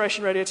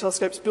next-generation radio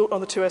telescopes built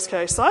on the two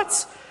SKA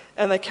sites,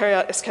 and they carry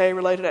out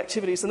SKA-related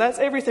activities. And that's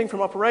everything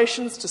from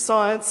operations to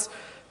science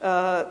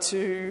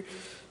to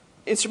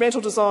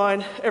instrumental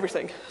design,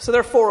 everything. So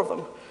there are 4 of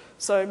them.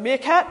 So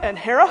Meerkat and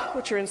Hera,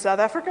 which are in South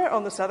Africa,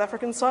 on the South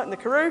African site in the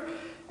Karoo,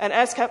 and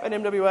ASCAP and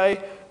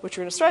MWA, which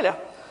are in Australia.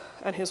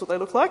 And here's what they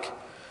look like.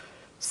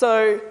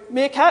 So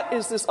Meerkat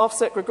is this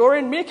offset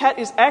Gregorian. Meerkat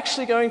is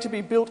actually going to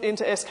be built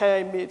into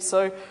SKA mid.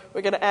 So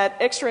we're going to add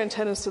extra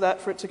antennas to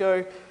that for it to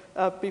go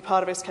be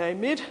part of SKA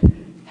mid.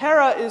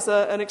 Hera is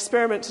an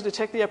experiment to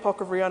detect the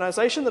epoch of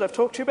reionization that I've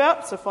talked to you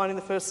about, so finding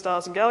the first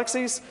stars and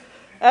galaxies.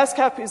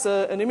 ASCAP is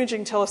an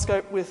imaging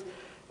telescope with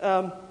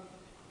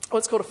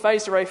what's called a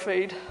phased array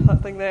feed,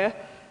 that thing there.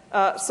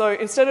 So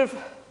instead of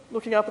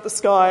looking up at the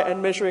sky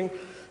and measuring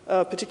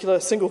a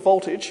particular single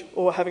voltage,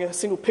 or having a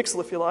single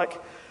pixel if you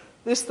like,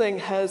 this thing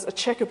has a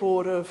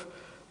checkerboard of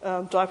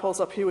dipoles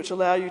up here which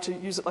allow you to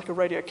use it like a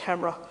radio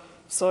camera.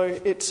 So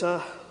it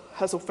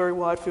has a very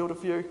wide field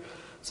of view.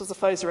 So it's a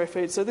phased array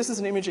feed. So this is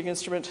an imaging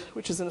instrument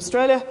which is in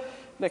Australia,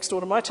 next door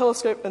to my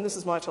telescope, and this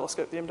is my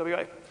telescope, the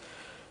MWA.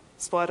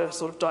 Spider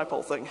sort of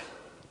dipole thing.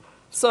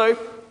 So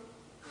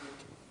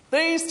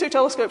these 2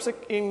 telescopes are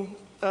in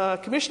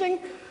commissioning.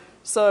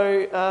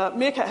 So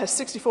Meerkat has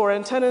 64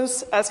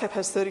 antennas, ASCAP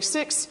has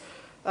 36,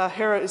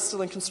 Hera is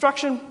still in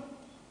construction.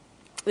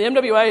 The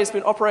MWA has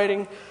been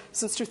operating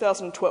since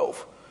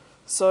 2012.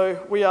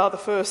 So we are the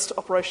first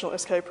operational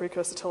SK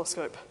precursor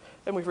telescope,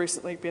 and we've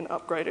recently been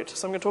upgraded.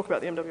 So I'm going to talk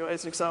about the MWA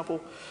as an example.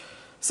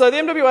 So the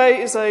MWA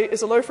is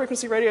a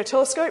low-frequency radio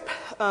telescope.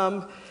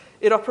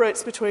 It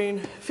operates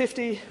between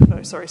 70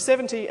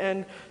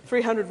 and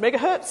 300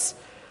 megahertz.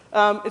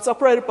 It's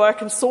operated by a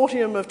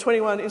consortium of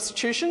 21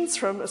 institutions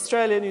from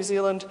Australia, New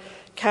Zealand,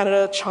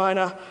 Canada,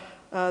 China,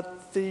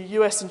 the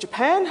US and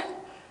Japan.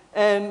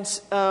 And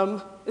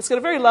it's got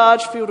a very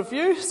large field of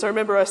view. So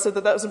remember I said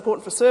that was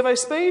important for survey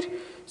speed,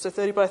 so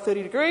 30 by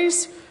 30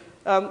 degrees.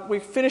 We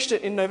finished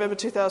it in November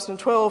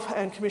 2012,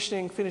 and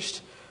commissioning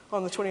finished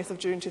on the 20th of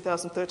June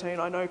 2013.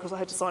 I know because I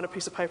had to sign a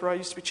piece of paper. I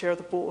used to be chair of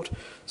the board,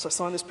 so I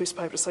signed this piece of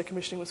paper to say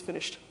commissioning was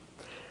finished.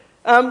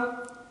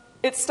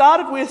 It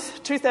started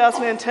with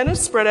 2,000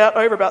 antennas spread out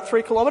over about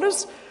 3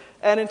 kilometres,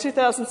 and in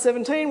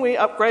 2017 we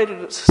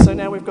upgraded it. So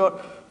now we've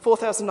got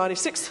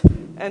 4,096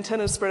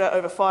 antennas spread out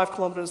over 5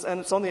 kilometres, and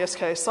it's on the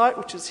SKA site,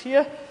 which is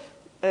here.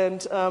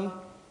 And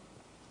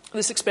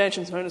this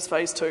expansion is known as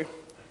Phase 2,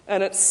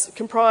 and it's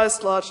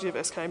comprised largely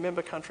of SKA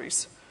member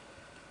countries.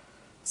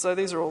 So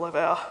these are all of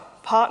our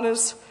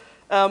partners.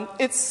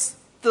 It's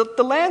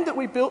the land that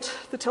we built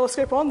the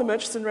telescope on, the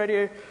Murchison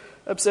Radio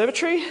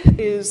Observatory,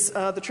 is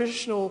the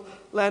traditional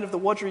land of the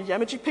Wadjuri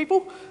Yamaji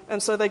people,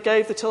 and so they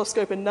gave the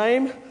telescope a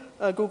name,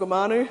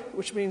 Gulgamanu,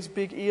 which means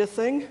big ear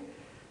thing,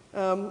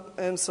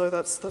 and so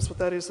that's what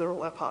that is. They're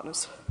all our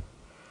partners.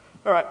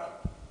 All right.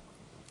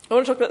 I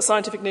want to talk about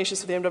scientific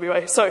niches for the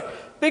MWA. So,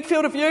 big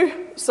field of view.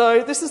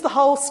 So this is the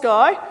whole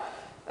sky,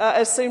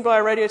 as seen by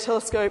a radio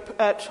telescope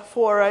at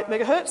 408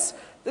 megahertz.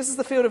 This is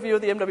the field of view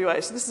of the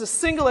MWA. So this is a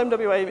single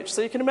MWA image.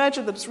 So you can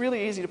imagine that it's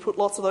really easy to put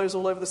lots of those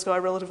all over the sky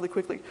relatively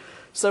quickly.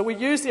 So we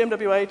use the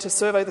MWA to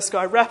survey the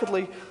sky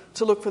rapidly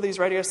to look for these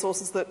radio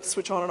sources that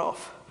switch on and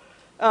off.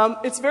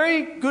 It's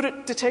very good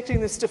at detecting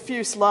this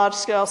diffuse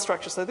large-scale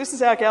structure. So this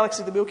is our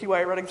galaxy, the Milky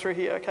Way, running through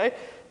here, okay?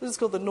 This is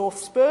called the North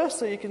Spur,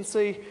 so you can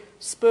see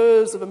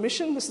spurs of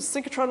emission. This is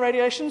synchrotron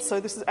radiation, so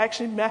this is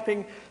actually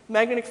mapping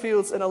magnetic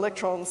fields and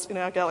electrons in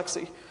our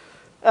galaxy.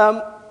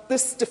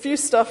 This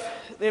diffuse stuff,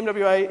 the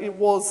MWA, it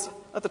was,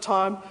 at the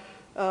time,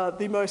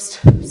 the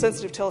most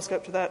sensitive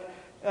telescope to that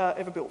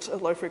ever built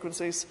at low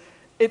frequencies.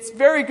 It's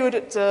very good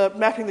at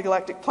mapping the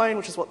galactic plane,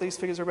 which is what these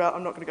figures are about.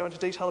 I'm not going to go into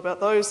detail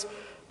about those.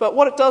 But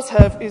what it does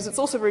have is it's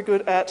also very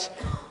good at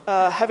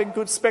having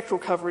good spectral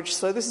coverage.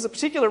 So this is a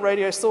particular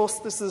radio source.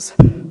 This is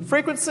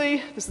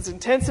frequency, this is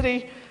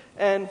intensity,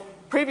 and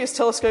previous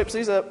telescopes,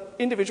 these are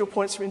individual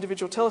points from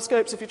individual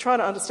telescopes. If you're trying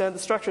to understand the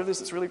structure of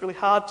this, it's really, really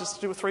hard just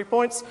to do with 3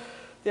 points.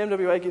 The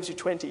MWA gives you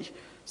 20.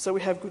 So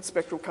we have good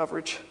spectral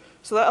coverage.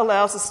 So that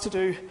allows us to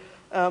do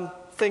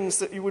things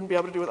that you wouldn't be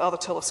able to do with other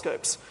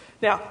telescopes.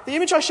 Now, the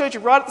image I showed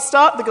you right at the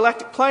start, the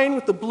galactic plane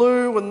with the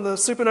blue and the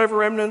supernova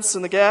remnants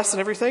and the gas and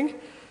everything,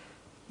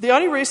 the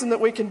only reason that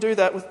we can do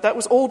that, that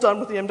was all done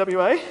with the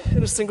MWA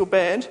in a single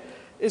band,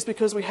 is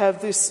because we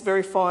have this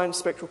very fine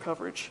spectral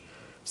coverage.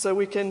 So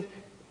we can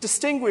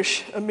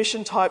distinguish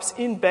emission types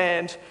in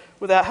band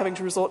without having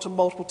to resort to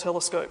multiple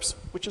telescopes,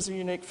 which is a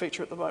unique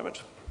feature at the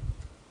moment.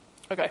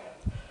 Okay,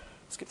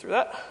 let's get through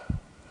that.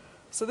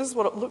 So this is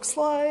what it looks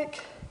like.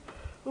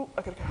 Oh,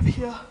 I've got to go over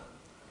here.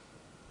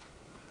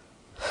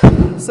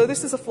 So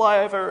this is a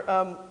flyover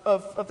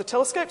of the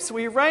telescope. So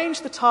we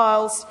arrange the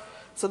tiles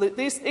so that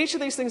each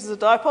of these things is a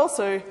dipole.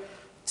 So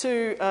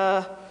two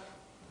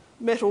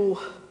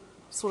metal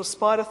sort of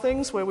spider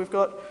things where we've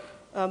got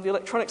the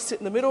electronics sit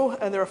in the middle,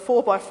 and there are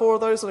 4x4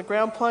 of those on a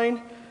ground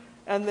plane,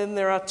 and then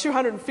there are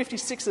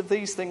 256 of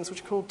these things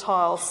which are called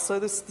tiles. So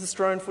this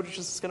drone footage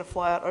is going to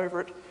fly out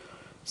over it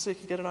so you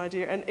can get an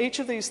idea. And each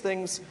of these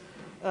things,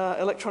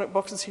 electronic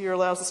boxes here,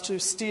 allows us to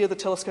steer the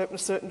telescope in a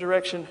certain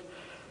direction.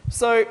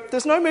 So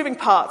there's no moving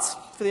parts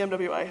for the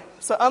MWA.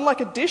 So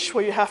unlike a dish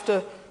where you have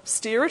to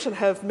steer it and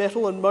have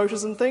metal and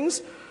motors and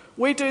things,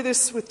 we do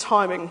this with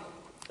timing.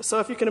 So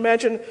if you can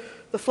imagine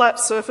the flat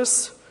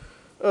surface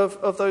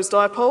of those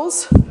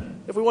dipoles,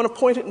 if we want to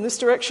point it in this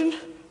direction,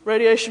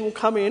 radiation will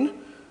come in,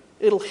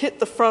 it'll hit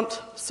the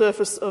front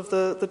surface of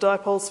the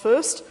dipoles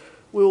first,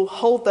 we'll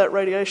hold that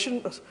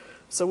radiation,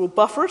 so we'll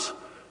buffer it,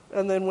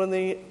 and then when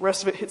the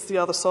rest of it hits the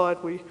other side,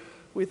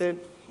 we then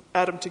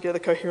add them together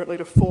coherently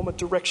to form a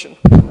direction.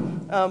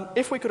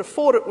 If we could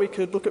afford it, we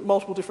could look at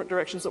multiple different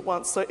directions at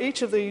once. So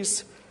each of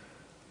these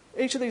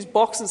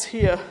boxes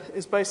here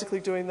is basically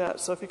doing that.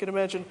 So if you can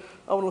imagine,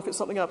 I want to look at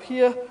something up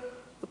here,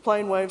 the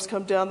plane waves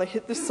come down, they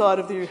hit this side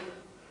of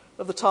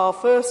the tile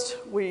first,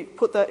 we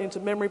put that into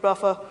memory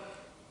buffer.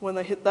 When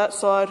they hit that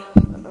side,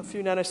 a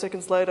few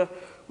nanoseconds later,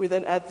 we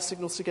then add the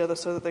signals together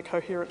so that they're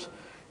coherent.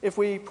 If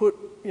we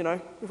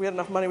had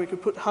enough money, we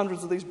could put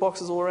hundreds of these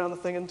boxes all around the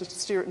thing and just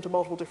steer it into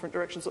multiple different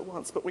directions at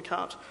once, but we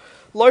can't.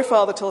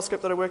 LOFAR, the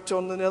telescope that I worked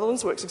on in the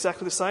Netherlands, works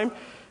exactly the same,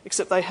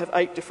 except they have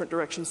 8 different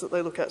directions that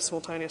they look at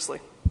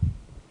simultaneously.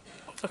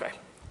 Okay,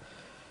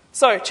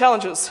 so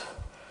challenges.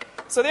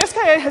 So the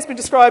SKA has been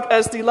described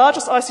as the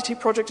largest ICT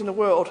project in the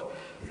world.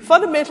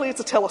 Fundamentally, it's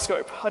a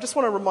telescope. I just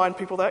want to remind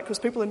people that, because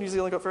people in New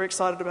Zealand got very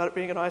excited about it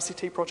being an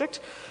ICT project.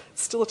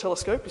 It's still a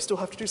telescope. You still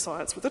have to do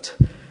science with it.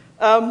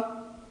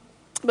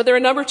 But there are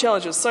a number of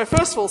challenges. So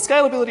first of all,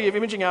 scalability of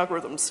imaging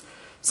algorithms.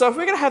 So if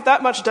we're going to have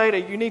that much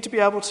data, you need to be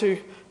able to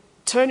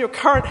turn your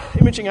current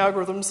imaging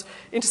algorithms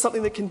into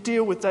something that can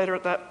deal with data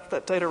at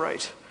that data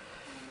rate.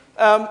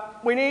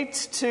 We need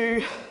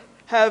to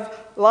have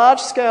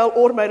large-scale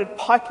automated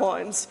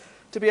pipelines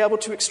to be able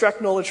to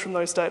extract knowledge from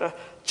those data,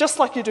 just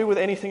like you do with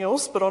anything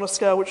else, but on a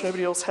scale which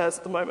nobody else has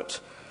at the moment.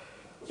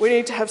 We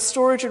need to have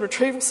storage and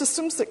retrieval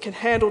systems that can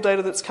handle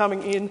data that's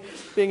coming in,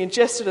 being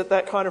ingested at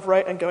that kind of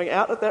rate and going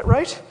out at that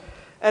rate.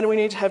 And we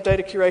need to have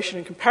data curation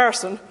and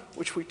comparison,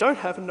 which we don't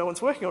have and no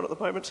one's working on at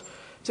the moment,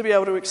 to be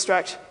able to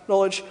extract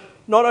knowledge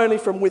not only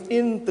from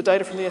within the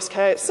data from the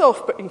SKA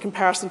itself, but in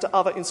comparison to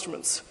other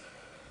instruments.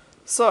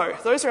 So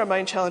those are our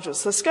main challenges.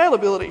 So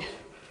scalability.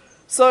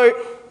 So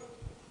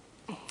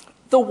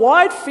the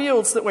wide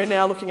fields that we're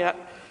now looking at,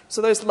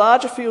 so those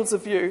larger fields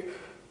of view,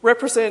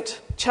 represent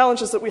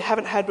challenges that we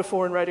haven't had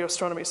before in radio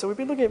astronomy. So we've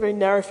been looking at very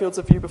narrow fields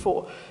of view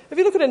before. If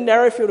you look at a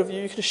narrow field of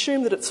view, you can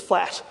assume that it's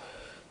flat,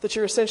 that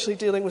you're essentially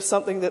dealing with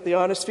something that the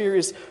ionosphere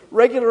is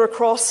regular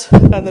across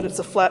and that it's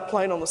a flat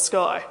plane on the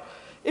sky.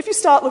 If you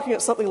start looking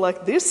at something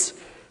like this,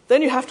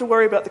 then you have to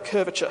worry about the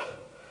curvature.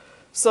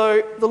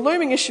 So the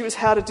looming issue is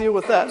how to deal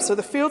with that. So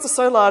the fields are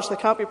so large they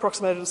can't be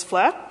approximated as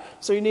flat,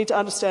 so you need to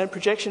understand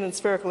projection and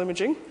spherical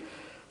imaging.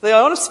 The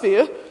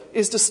ionosphere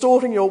is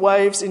distorting your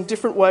waves in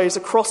different ways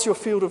across your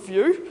field of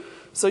view,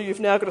 so you've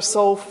now got to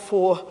solve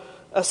for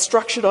a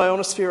structured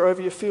ionosphere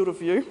over your field of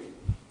view,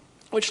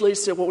 which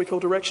leads to what we call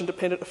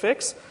direction-dependent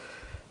effects.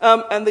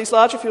 And these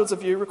larger fields of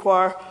view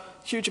require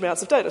huge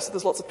amounts of data, so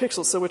there's lots of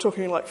pixels. So we're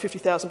talking like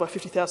 50,000 by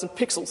 50,000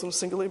 pixels in a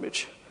single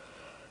image.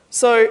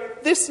 So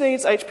this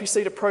needs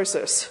HPC to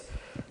process.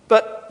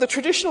 But the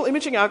traditional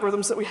imaging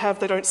algorithms that we have,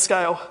 they don't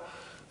scale.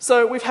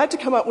 So we've had to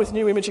come up with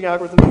new imaging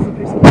algorithms. This is a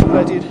piece of work that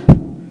I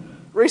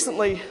did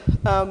recently.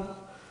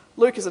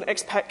 Luke is an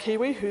expat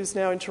Kiwi who's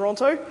now in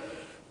Toronto.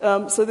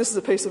 So this is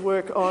a piece of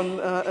work on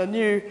a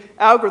new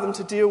algorithm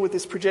to deal with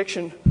this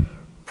projection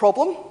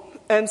problem.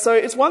 And so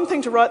it's one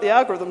thing to write the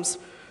algorithms.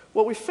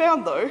 What we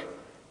found, though,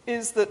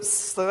 is that,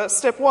 so that's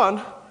step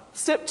one.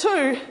 Step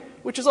two,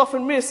 which is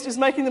often missed, is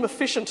making them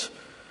efficient.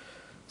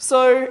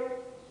 So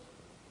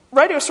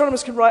radio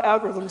astronomers can write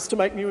algorithms to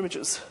make new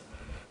images.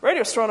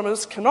 Radio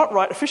astronomers cannot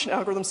write efficient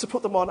algorithms to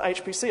put them on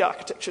HPC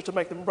architecture to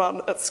make them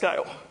run at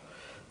scale.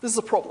 This is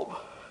a problem.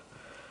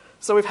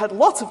 So we've had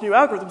lots of new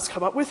algorithms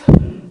come up with.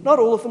 Not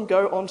all of them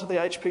go onto the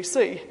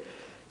HPC.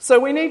 So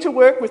we need to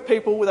work with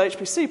people with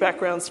HPC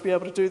backgrounds to be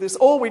able to do this,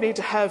 or we need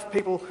to have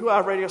people who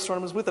are radio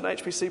astronomers with an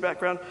HPC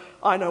background.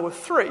 I know of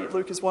 3.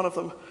 Luke is one of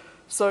them.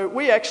 So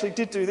we actually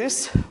did do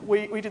this.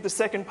 We did the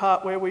second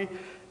part where we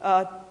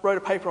wrote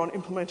a paper on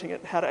implementing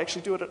it, how to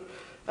actually do it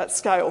at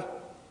scale.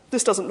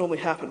 This doesn't normally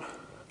happen.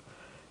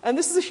 And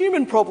this is a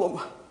human problem.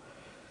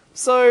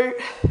 So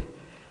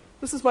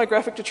this is my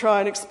graphic to try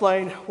and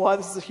explain why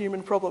this is a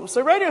human problem.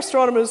 So radio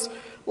astronomers,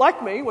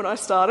 like me when I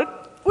started,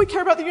 we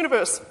care about the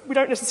universe. We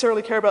don't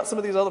necessarily care about some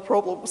of these other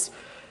problems.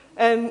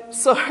 And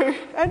so,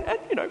 and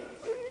you know, you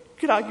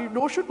could argue,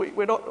 nor should we.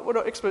 We're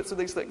not experts in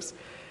these things.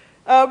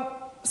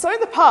 So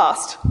in the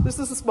past, this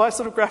is my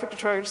sort of graphic to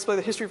try and display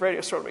the history of radio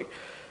astronomy.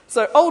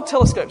 So old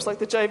telescopes like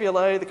the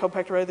JVLA, the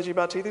compact array, the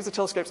GBAR-T, these are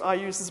telescopes I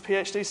used as a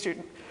PhD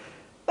student.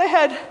 They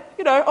had,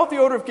 you know, of the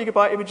order of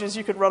gigabyte images.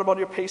 You could run them on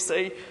your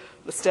PC,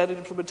 the standard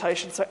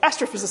implementation. So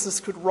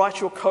astrophysicists could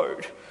write your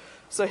code.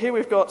 So here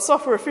we've got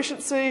software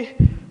efficiency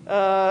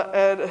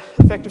and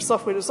effective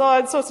software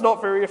design, so it's not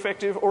very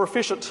effective or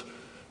efficient.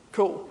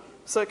 Cool.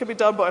 So it can be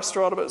done by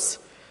astronomers.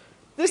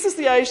 This is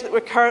the age that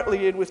we're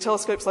currently in with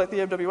telescopes like the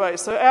MWA.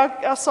 So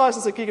our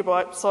sizes are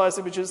gigabyte-size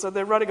images, and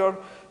they're running on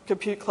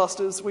compute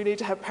clusters. We need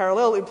to have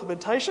parallel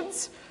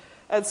implementations,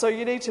 and so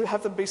you need to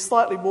have them be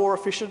slightly more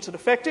efficient and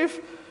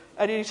effective,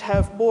 and you need to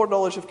have more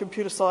knowledge of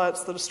computer science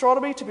than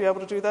astronomy to be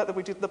able to do that than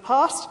we did in the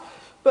past.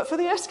 But for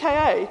the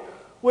SKA,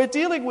 we're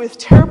dealing with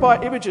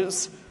terabyte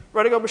images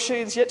running on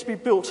machines yet to be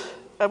built,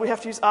 and we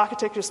have to use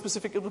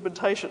architecture-specific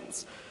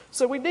implementations.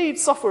 So we need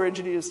software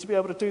engineers to be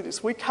able to do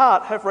this. We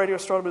can't have radio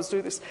astronomers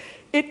do this.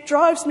 It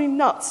drives me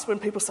nuts when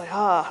people say,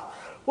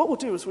 what we'll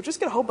do is we'll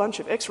just get a whole bunch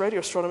of ex-radio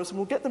astronomers and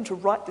we'll get them to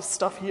write this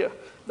stuff here.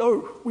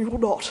 No, we will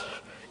not.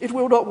 It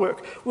will not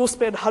work. We'll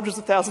spend hundreds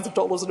of thousands of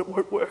dollars and it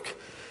won't work.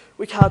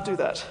 We can't do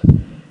that.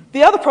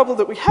 The other problem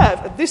that we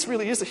have, and this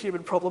really is a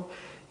human problem,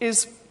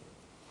 is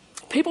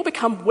people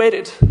become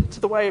wedded to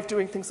the way of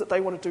doing things that they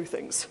want to do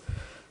things.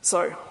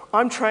 So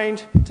I'm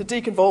trained to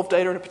deconvolve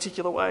data in a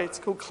particular way. It's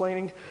called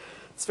cleaning.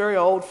 It's very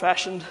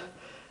old-fashioned.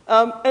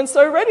 And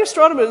so radio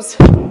astronomers,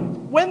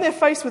 when they're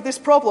faced with this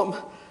problem,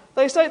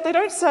 they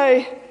don't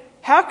say,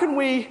 how can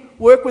we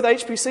work with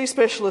HPC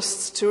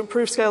specialists to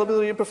improve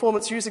scalability and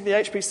performance using the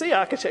HPC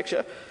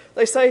architecture?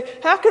 They say,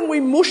 how can we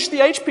mush the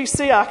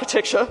HPC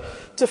architecture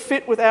to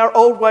fit with our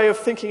old way of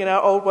thinking and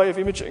our old way of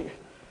imaging?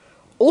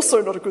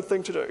 Also not a good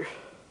thing to do.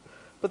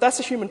 But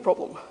that's a human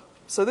problem.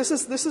 So this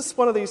is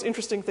one of these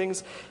interesting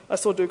things. I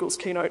saw Dougal's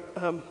keynote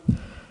on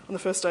the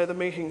first day of the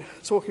meeting,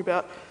 talking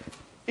about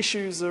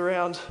issues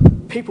around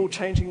people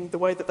changing the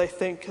way that they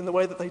think and the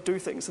way that they do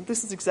things. And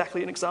this is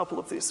exactly an example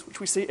of this, which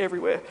we see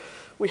everywhere.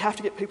 We have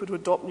to get people to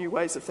adopt new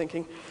ways of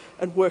thinking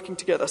and working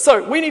together.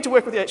 So we need to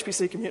work with the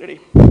HPC community.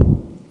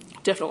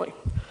 Definitely.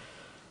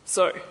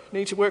 So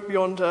need to work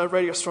beyond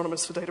radio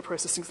astronomers for data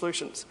processing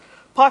solutions.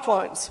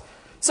 Pipelines.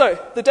 So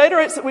the data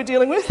rates that we're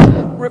dealing with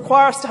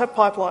require us to have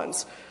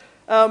pipelines.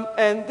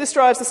 And this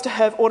drives us to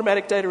have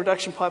automatic data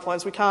reduction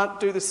pipelines. We can't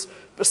do this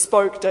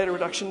bespoke data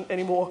reduction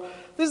anymore.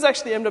 This is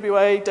actually the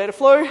MWA data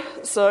flow.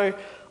 So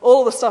all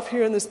of the stuff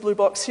here in this blue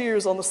box here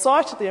is on the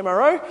site at the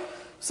MRO.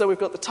 So we've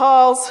got the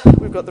tiles,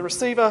 we've got the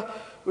receiver,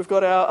 we've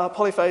got our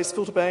polyphase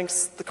filter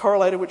banks, the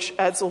correlator which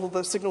adds all of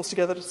the signals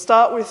together to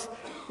start with.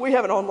 We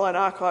have an online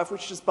archive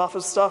which just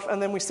buffers stuff, and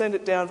then we send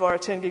it down via a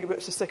 10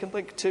 gigabits per second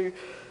link to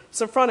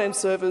some front-end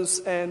servers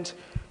and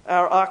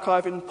our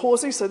archive in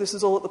Pawsey. So this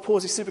is all at the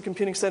Pawsey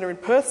Supercomputing Centre in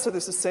Perth. So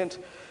this is sent,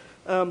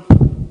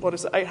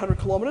 800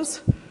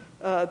 kilometres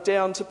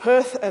down to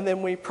Perth, and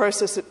then we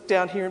process it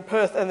down here in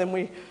Perth, and then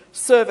we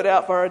serve it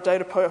out via a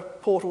data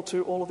portal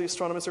to all of the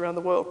astronomers around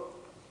the world.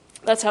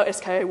 That's how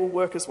SKA will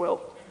work as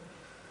well.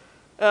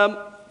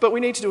 But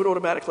we need to do it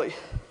automatically.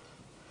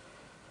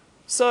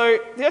 So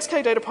the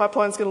SK data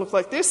pipeline is going to look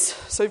like this.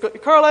 So you've got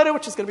your correlator,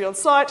 which is going to be on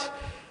site.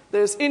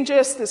 There's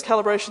ingest, there's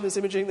calibration, there's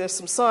imaging, there's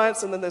some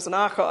science, and then there's an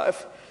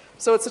archive.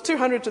 So it's a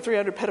 200 to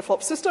 300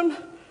 petaflop system.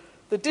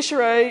 The dish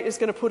array is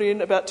going to put in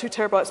about 2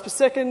 terabytes per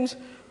second.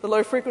 The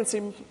low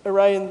frequency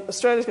array in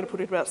Australia is going to put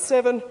in about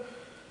 7.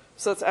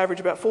 So that's average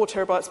about 4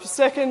 terabytes per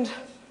second.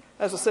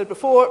 As I said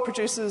before, it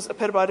produces a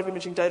petabyte of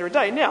imaging data a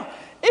day. Now,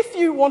 if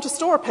you want to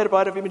store a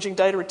petabyte of imaging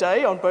data a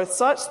day on both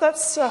sites,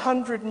 that's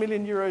 100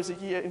 million euros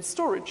a year in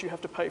storage you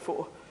have to pay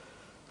for.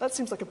 That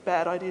seems like a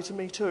bad idea to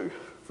me too,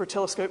 for a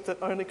telescope that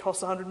only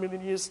costs 100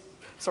 million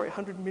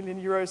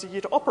euros a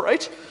year to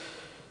operate.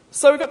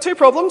 So we've got two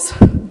problems.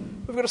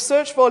 We've got a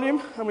search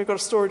volume and we've got a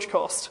storage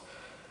cost.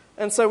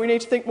 And so we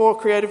need to think more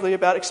creatively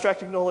about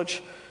extracting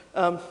knowledge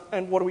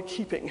and what are we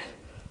keeping.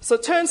 So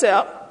it turns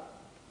out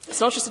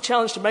it's not just a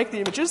challenge to make the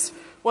images.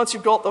 Once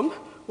you've got them,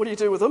 what do you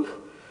do with them?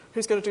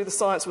 Who's going to do the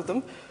science with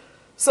them?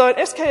 So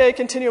an SKA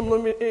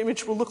continuum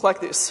image will look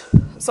like this.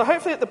 So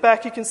hopefully at the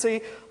back you can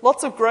see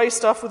lots of grey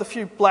stuff with a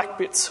few black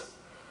bits.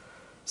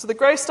 So the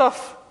grey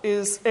stuff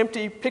is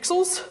empty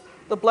pixels.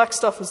 The black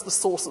stuff is the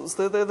sources.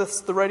 They're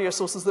the radio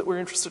sources that we're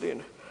interested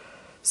in.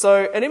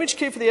 So an image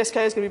cube for the SK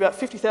is going to be about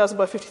 50,000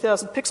 by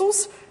 50,000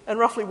 pixels, and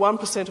roughly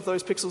 1% of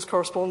those pixels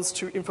corresponds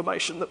to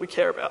information that we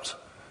care about.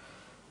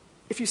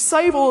 If you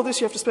save all of this,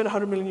 you have to spend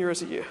 100 million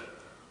euros a year.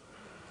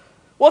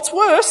 What's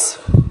worse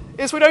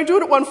is we don't do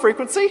it at one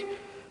frequency.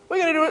 We're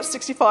going to do it at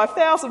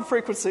 65,000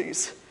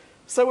 frequencies.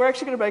 So we're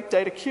actually going to make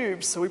data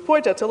cubes. So we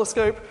point our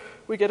telescope,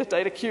 we get a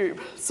data cube.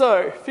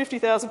 So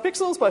 50,000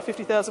 pixels by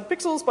 50,000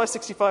 pixels by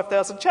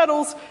 65,000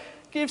 channels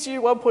gives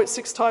you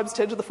 1.6 times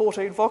 10 to the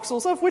 14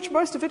 voxels, of which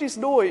most of it is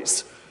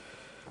noise.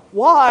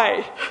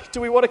 Why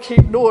do we want to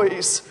keep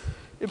noise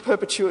in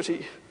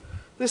perpetuity?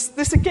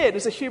 This again,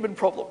 is a human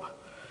problem.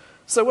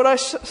 So what I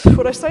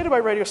say to my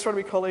radio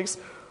astronomy colleagues,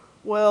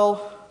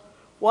 well,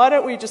 why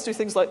don't we just do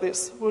things like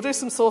this? We'll do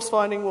some source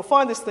finding, we'll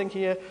find this thing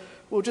here,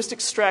 we'll just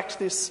extract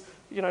this,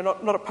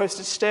 not a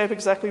postage stamp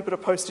exactly, but a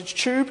postage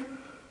tube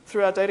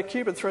through our data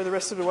cube and throw the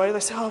rest of it away. They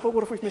say, oh, but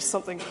what if we've missed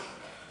something?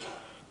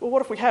 Well,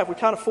 what if we have? We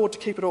can't afford to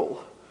keep it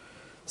all.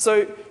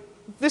 So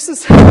this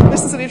is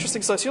an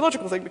interesting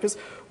sociological thing, because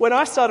when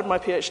I started my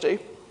PhD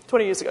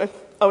 20 years ago,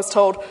 I was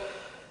told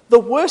The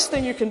worst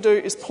thing you can do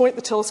is point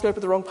the telescope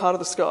at the wrong part of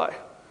the sky.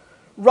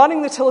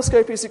 Running the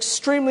telescope is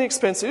extremely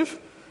expensive.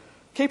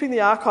 Keeping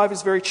the archive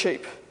is very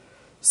cheap.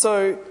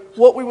 So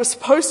what we were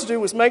supposed to do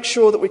was make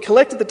sure that we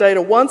collected the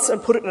data once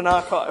and put it in an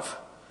archive.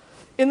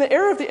 In the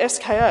era of the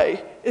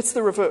SKA, it's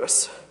the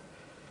reverse.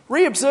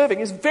 Reobserving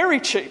is very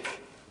cheap.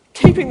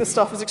 Keeping the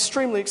stuff is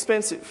extremely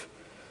expensive.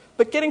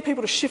 But getting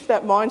people to shift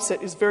that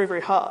mindset is very, very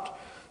hard.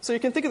 So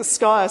you can think of the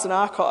sky as an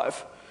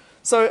archive.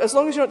 So as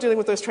long as you're not dealing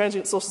with those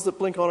transient sources that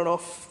blink on and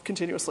off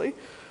continuously,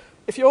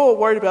 if you're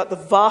worried about the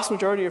vast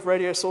majority of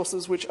radio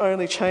sources which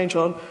only change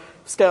on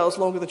scales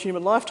longer than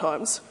human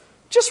lifetimes,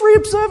 just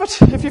reobserve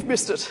it if you've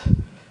missed it.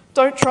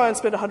 Don't try and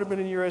spend 100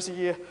 million euros a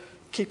year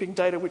keeping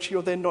data which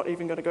you're then not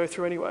even going to go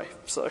through anyway.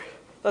 So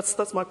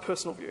that's my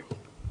personal view.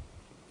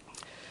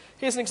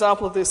 Here's an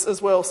example of this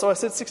as well. So I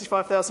said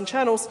 65,000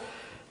 channels.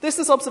 This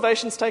is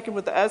observations taken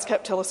with the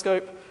ASCAP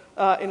telescope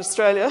in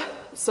Australia.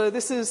 So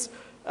this is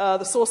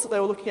the source that they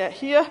were looking at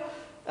here.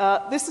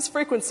 This is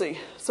frequency.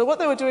 So what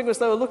they were doing was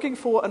they were looking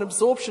for an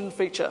absorption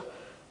feature.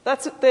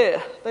 That's it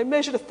there. They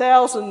measured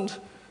 1,000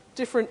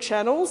 different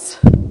channels.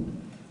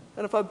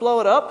 And if I blow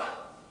it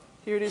up,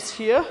 here it is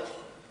here,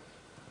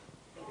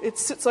 it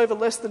sits over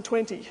less than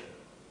 20.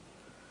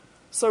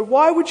 So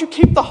why would you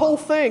keep the whole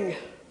thing?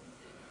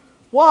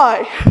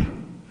 Why?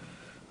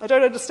 I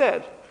don't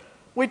understand.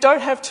 We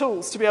don't have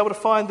tools to be able to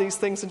find these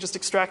things and just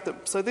extract them.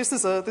 So this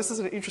is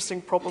an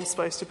interesting problem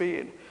space to be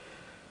in.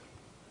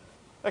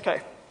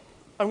 Okay,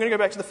 I'm going to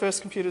go back to the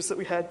first computers that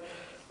we had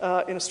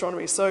in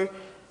astronomy. So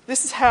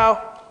this is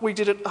how we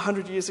did it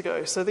 100 years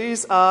ago. So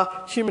these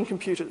are human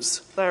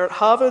computers. They are at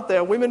Harvard. They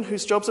are women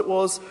whose jobs it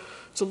was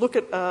to look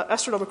at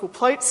astronomical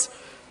plates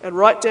and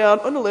write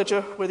down on a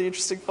ledger where the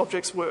interesting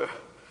objects were.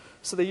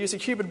 So they're using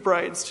human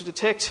brains to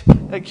detect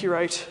and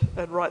curate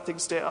and write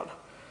things down.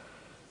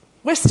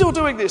 We're still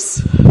doing this.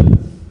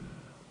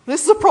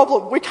 This is a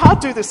problem. We can't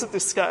do this at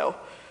this scale.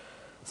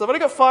 So I've only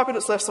got 5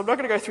 minutes left, so I'm not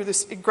going to go through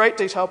this in great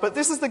detail, but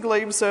this is the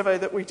GLEAM survey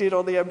that we did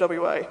on the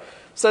MWA.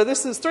 So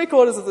this is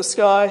 3/4 of the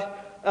sky.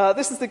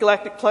 This is the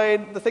galactic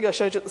plane. The thing I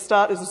showed you at the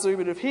start is a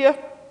zoom in of here.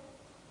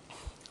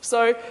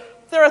 So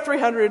there are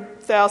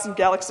 300,000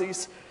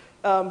 galaxies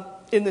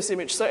in this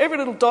image. So every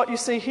little dot you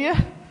see here,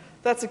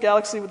 that's a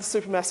galaxy with a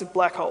supermassive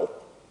black hole.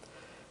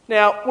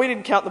 Now, we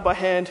didn't count them by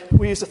hand.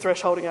 We used a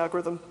thresholding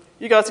algorithm.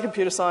 You guys are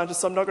computer scientists,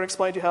 so I'm not going to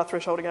explain to you how a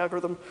thresholding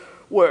algorithm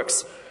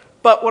works.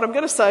 But what I'm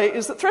going to say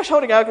is that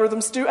thresholding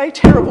algorithms do a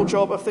terrible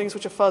job of things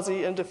which are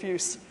fuzzy and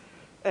diffuse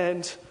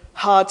and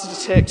hard to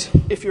detect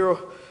if you're,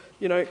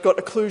 got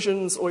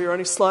occlusions or you're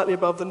only slightly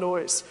above the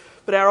noise.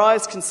 But our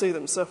eyes can see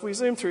them. So if we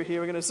zoom through here,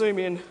 we're going to zoom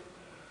in.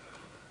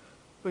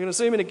 We're going to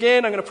zoom in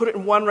again. I'm going to put it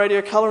in 1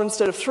 radio colour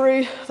instead of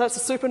 3. That's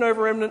a supernova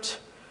remnant.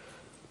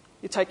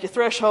 You take your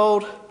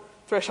threshold.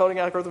 Thresholding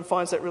algorithm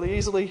finds that really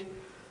easily.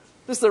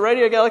 This is a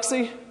radio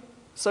galaxy.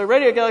 So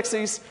radio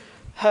galaxies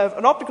have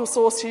an optical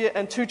source here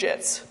and 2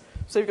 jets.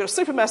 So you've got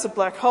a supermassive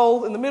black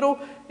hole in the middle.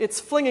 It's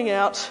flinging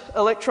out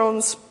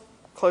electrons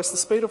close to the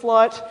speed of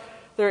light.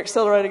 They're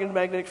accelerating in a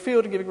magnetic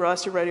field and giving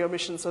rise to radio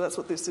emission. So that's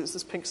what this is.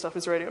 This pink stuff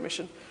is radio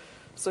emission.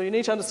 So you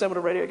need to understand what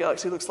a radio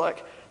galaxy looks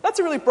like. That's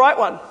a really bright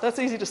one. That's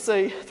easy to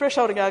see.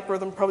 Thresholding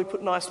algorithm probably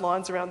put nice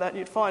lines around that and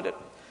you'd find it.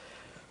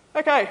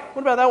 Okay,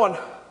 what about that one?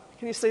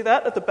 Can you see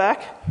that at the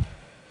back?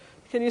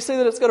 Can you see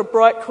that it's got a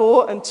bright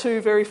core and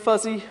 2 very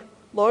fuzzy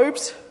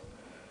lobes?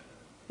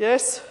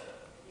 Yes?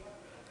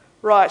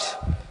 Right.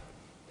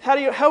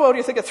 How well do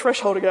you think a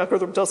thresholding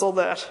algorithm does on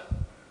that?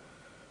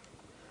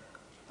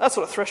 That's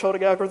what a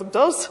thresholding algorithm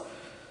does.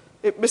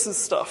 It misses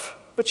stuff.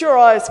 But your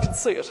eyes can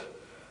see it.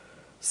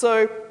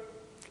 So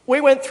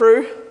we went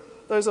through,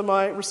 those are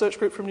my research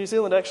group from New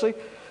Zealand actually,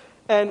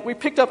 and we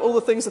picked up all the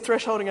things the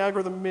thresholding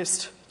algorithm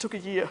missed. It took a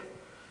year.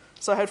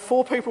 So I had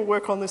 4 people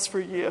work on this for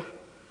a year.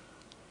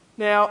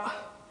 Now,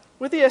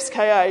 with the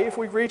SKA, if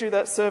we redo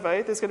that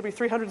survey, there's going to be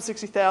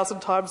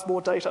 360,000 times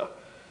more data.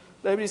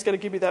 Nobody's going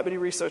to give me that many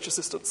research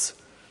assistants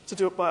to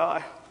do it by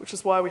eye, which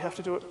is why we have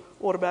to do it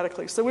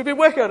automatically. So we've been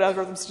working on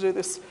algorithms to do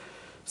this.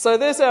 So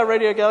there's our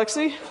radio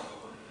galaxy.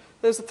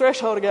 There's the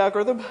thresholding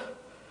algorithm.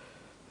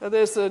 And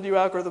there's the new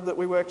algorithm that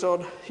we worked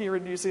on here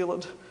in New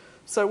Zealand.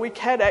 So we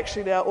can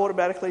actually now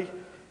automatically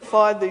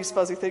find these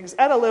fuzzy things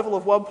at a level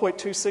of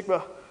 1.2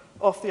 sigma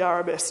off the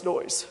RMS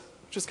noise,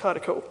 which is kind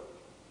of cool.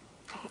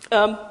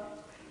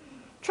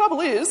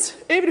 Trouble is,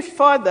 even if you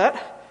find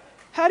that,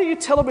 how do you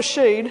tell a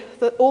machine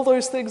that all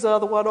those things are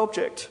the one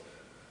object?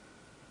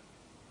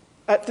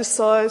 At this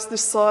size,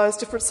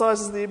 different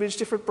sizes of the image,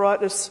 different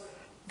brightness,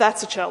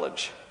 that's a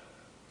challenge.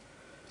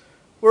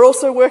 We're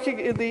also working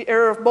in the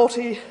era of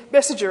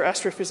multi-messenger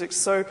astrophysics,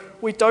 so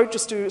we don't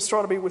just do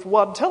astronomy with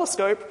one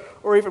telescope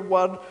or even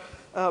one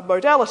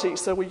modality.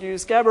 So we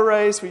use gamma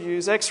rays, we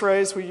use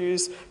X-rays, we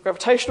use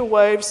gravitational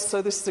waves.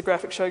 So this is a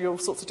graphic showing you all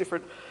sorts of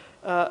different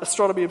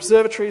astronomy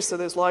observatories. So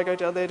there's LIGO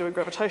down there doing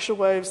gravitational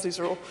waves. These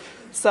are all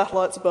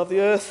satellites above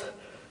the Earth.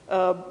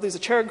 These are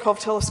Cherenkov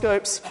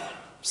telescopes.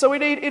 So we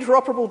need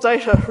interoperable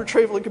data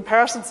retrieval and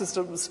comparison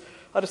systems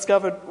I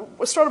discovered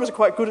astronomers are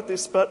quite good at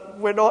this, but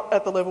we're not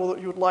at the level that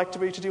you would like to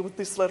be to deal with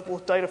this level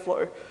of data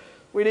flow.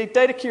 We need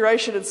data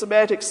curation and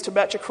semantics to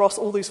match across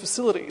all these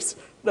facilities.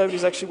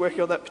 Nobody's actually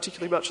working on that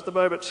particularly much at the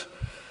moment.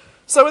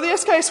 So when the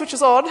SK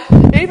switches on,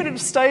 even in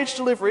stage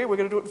delivery, we're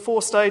going to do it in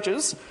 4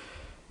 stages,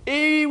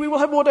 we will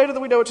have more data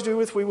than we know what to do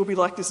with. We will be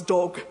like this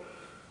dog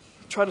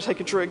trying to take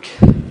a drink.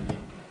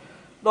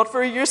 Not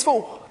very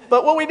useful.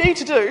 But what we need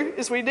to do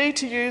is we need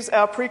to use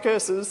our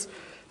precursors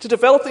to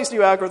develop these new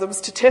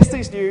algorithms, to test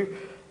these new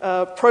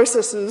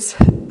processes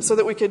so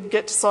that we can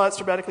get to science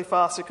dramatically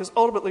faster, because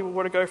ultimately we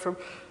want to go from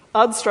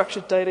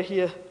unstructured data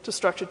here to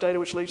structured data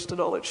which leads to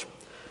knowledge.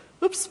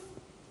 Oops.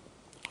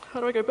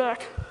 How do I go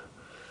back?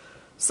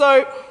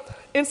 So,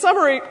 in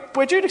summary,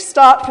 we're due to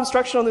start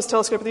construction on this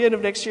telescope at the end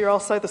of next year.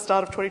 I'll say the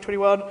start of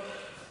 2021.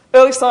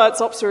 Early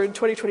science ops are in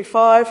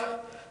 2025.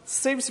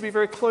 Seems to be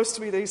very close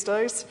to me these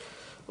days,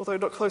 although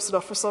not close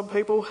enough for some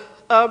people.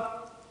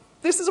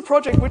 This is a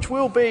project which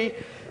will be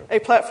a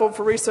platform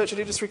for research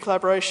and industry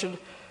collaboration,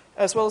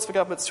 as well as for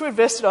governments to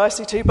invest in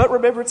ICT. But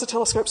remember, it's a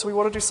telescope, so we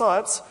want to do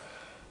science.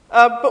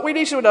 But we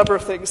need to do a number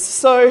of things.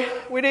 So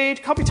we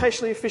need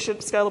computationally efficient,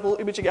 scalable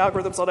imaging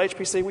algorithms on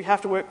HPC. We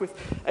have to work with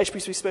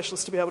HPC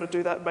specialists to be able to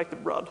do that and make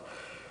them run.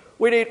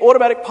 We need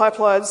automatic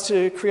pipelines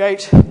to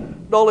create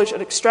knowledge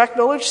and extract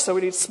knowledge. So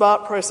we need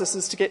smart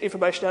processes to get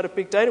information out of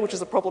big data, which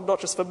is a problem not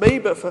just for me,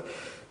 but for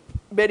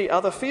many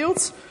other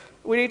fields.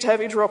 We need to have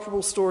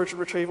interoperable storage and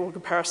retrieval and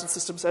comparison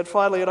systems. And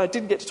finally, and I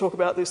didn't get to talk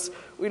about this,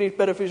 we need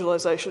better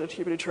visualization and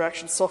human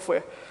interaction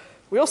software.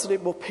 We also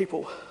need more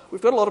people.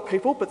 We've got a lot of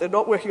people, but they're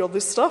not working on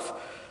this stuff.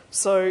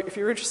 So if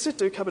you're interested,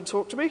 do come and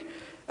talk to me.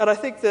 And I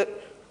think that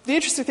the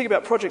interesting thing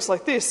about projects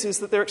like this is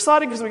that they're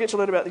exciting because we get to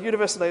learn about the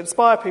universe and they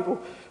inspire people,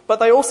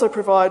 but they also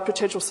provide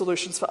potential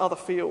solutions for other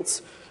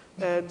fields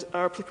and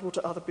are applicable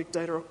to other big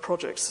data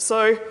projects.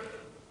 So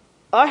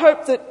I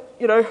hope that,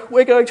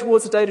 we're going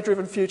towards a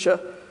data-driven future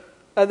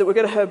and that we're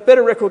going to have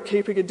better record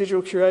keeping and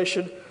digital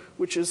curation,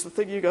 which is the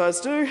thing you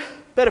guys do,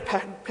 better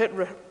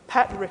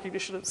pattern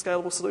recognition and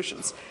scalable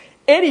solutions.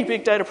 Any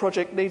big data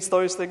project needs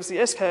those things,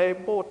 the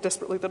SK more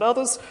desperately than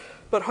others,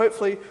 but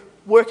hopefully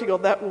working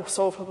on that will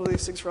solve some of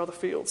these things for other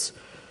fields.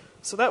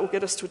 So that will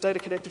get us to a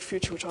data-connected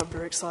future, which I'm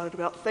very excited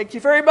about. Thank you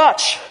very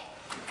much.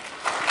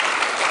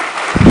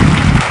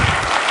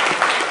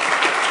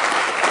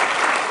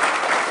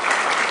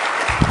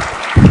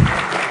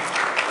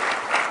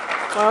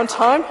 Am I on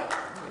time?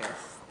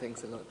 Yes,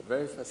 thanks a lot.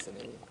 Very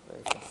fascinating.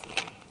 Very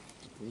fascinating.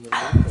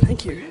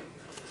 Thank you.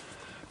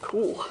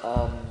 Cool.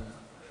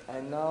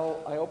 And now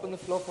I open the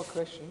floor for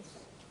questions.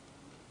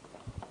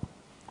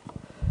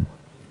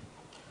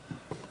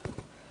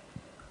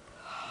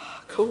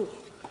 Cool.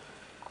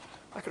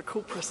 I got a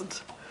cool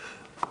present.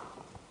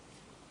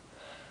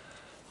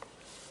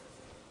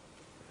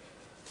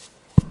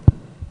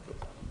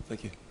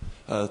 Thank you.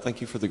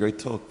 Thank you for the great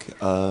talk.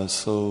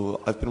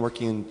 So I've been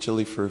working in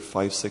Chile for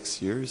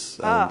 5-6 years,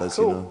 and as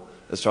cool. you know,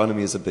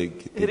 astronomy is a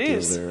big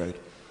deal there,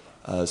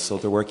 right? So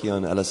they're working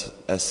on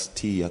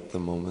LSST at the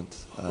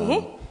moment,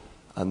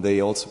 and they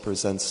also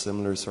present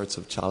similar sorts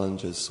of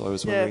challenges. So I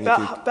was wondering,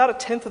 about a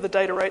tenth of the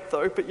data rate,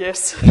 though. But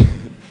yes.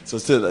 So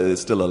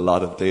it's still a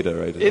lot of data,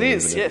 right? It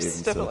is,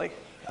 yes, definitely.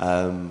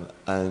 So,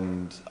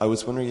 and I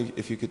was wondering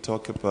if you could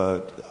talk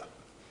about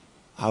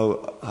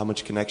how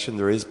much connection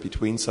there is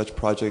between such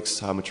projects,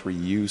 how much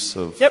reuse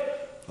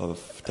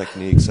of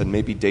techniques, and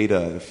maybe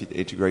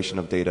integration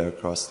of data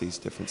across these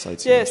different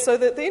sites. Yeah, so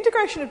the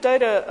integration of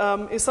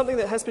data is something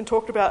that has been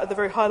talked about at the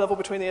very high level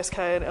between the SK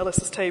and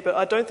LSST, but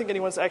I don't think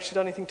anyone's actually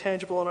done anything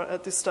tangible on it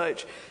at this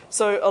stage.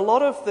 So a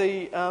lot of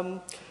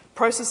the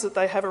processes that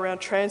they have around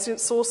transient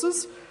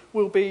sources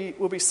will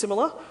be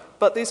similar,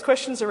 but these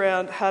questions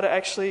around how to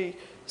actually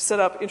set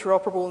up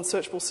interoperable and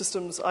searchable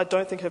systems I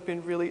don't think have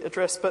been really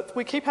addressed. But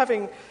we keep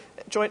having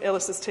joint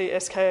LSST,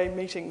 SKA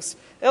meetings.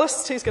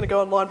 LSST is going to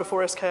go online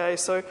before SKA,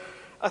 so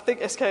I think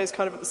SKA is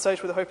kind of at the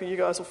stage where they're hoping you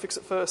guys will fix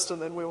it first and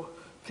then we'll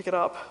pick it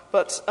up.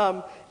 But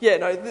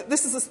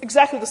this is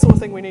exactly the sort of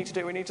thing we need to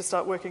do. We need to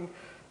start working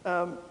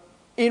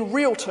in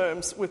real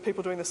terms with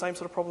people doing the same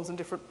sort of problems in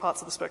different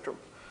parts of the spectrum.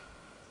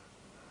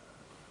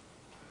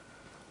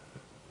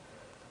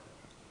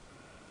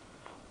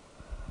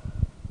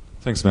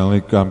 Thanks, Melanie.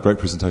 Great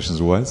presentation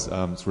as always.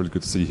 It's really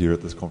good to see you here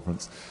at this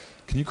conference.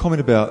 Can you comment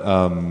about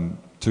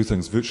two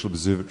things, virtual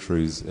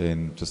observatories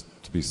and, just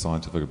to be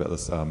scientific about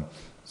this,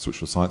 switch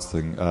to a science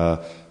thing,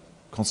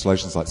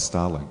 constellations like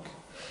Starlink,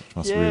 which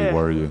must really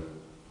worry you.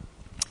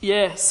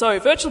 Yeah, so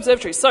virtual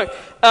observatories. So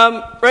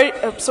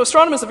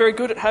astronomers are very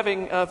good at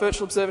having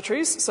virtual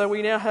observatories. So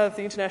we now have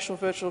the International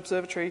Virtual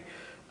Observatory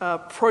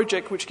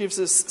project, which gives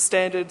us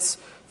standards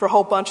for a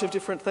whole bunch of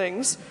different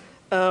things.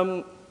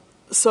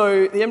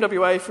 So the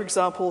MWA, for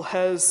example,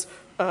 has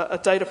a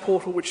data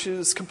portal which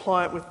is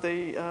compliant with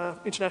the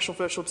International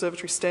Virtual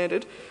Observatory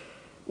standard.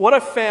 What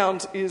I've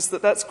found is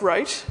that that's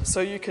great.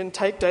 So you can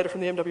take data from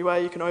the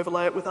MWA, you can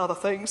overlay it with other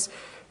things,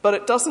 but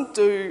it doesn't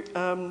do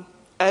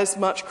as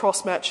much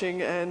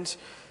cross-matching and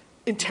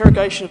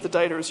interrogation of the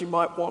data as you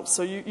might want.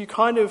 So you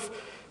kind of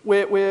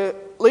we're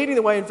leading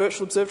the way in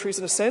virtual observatories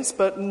in a sense,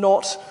 but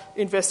not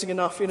investing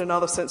enough in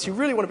another sense. You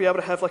really want to be able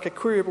to have like a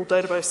queryable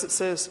database that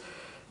says,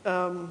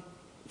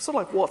 sort of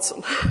like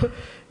Watson,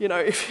 you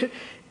know,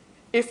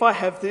 if I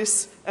have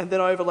this and then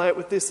I overlay it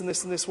with this and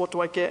this and this, what do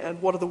I get, and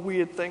what are the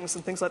weird things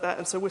and things like that.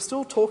 And so we're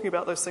still talking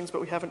about those things,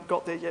 but we haven't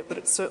got there yet, but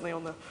it's certainly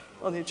on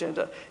the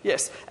agenda.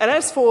 Yes, and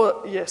as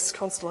for, yes,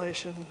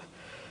 constellation,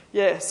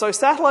 yeah, so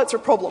satellites are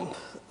a problem.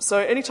 So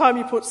anytime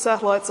you put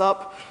satellites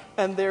up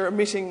and they're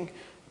emitting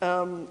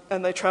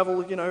and they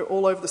travel, you know,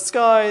 all over the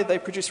sky, they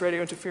produce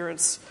radio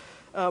interference.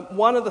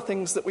 One of the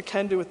things that we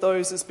can do with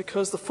those is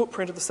because the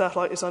footprint of the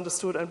satellite is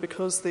understood and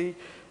because the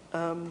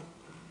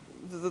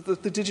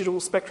digital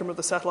spectrum of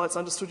the satellite is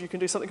understood, you can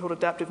do something called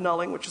adaptive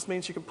nulling, which just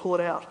means you can pull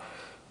it out.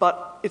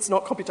 But it's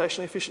not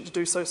computationally efficient to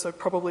do so, so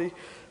probably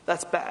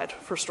that's bad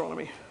for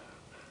astronomy.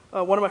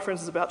 One of my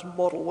friends is about to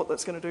model what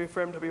that's going to do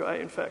for MWA,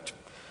 in fact.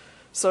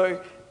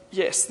 So,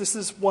 yes, this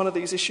is one of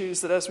these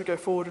issues that as we go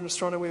forward in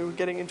astronomy, we're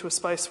getting into a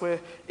space where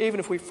even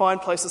if we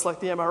find places like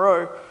the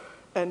MRO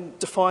and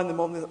define them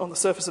on the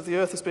surface of the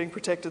Earth as being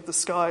protected, the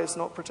sky is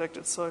not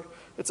protected, so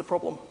it's a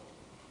problem.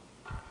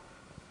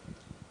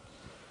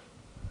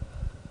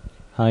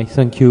 Hi,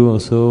 thank you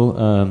also,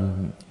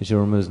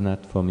 Jérôme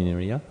Znat from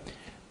Ineria.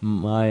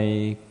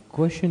 My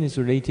question is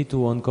related to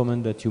one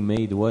comment that you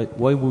made.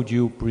 Why would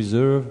you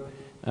preserve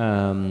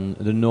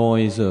the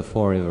noise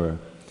forever?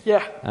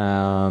 Yeah.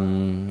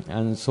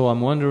 And so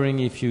I'm wondering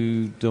if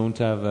you don't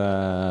have,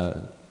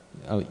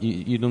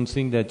 you don't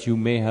think that you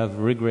may have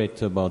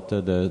regret about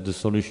the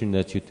solution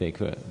that you take.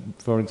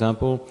 For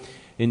example,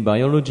 in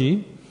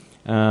biology,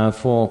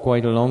 for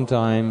quite a long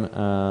time,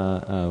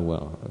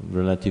 well,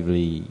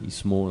 relatively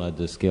small at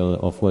the scale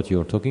of what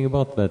you're talking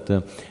about, but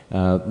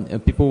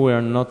people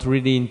were not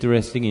really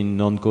interested in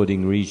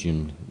non-coding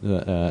region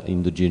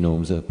in the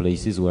genomes,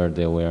 places where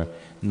there were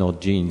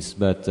not genes,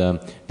 but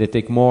they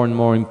take more and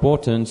more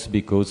importance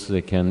because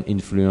they can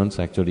influence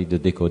actually the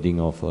decoding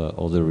of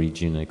other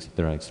region,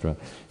 etc., etc.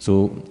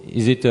 So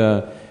is it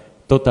a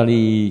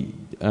totally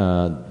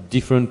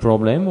different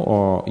problem,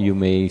 or you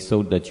may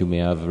thought that you may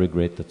have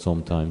regret at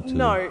some time too?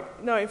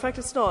 No, in fact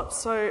it's not.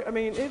 So, I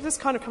mean, this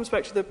kind of comes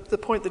back to the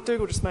point that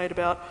Dougal just made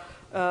about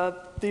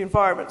the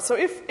environment. So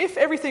if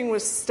everything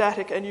was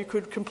static and you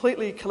could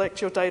completely collect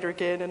your data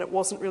again and it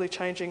wasn't really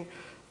changing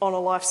on a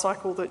life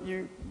cycle that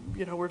you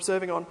know, were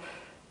observing on,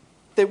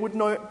 there would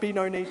be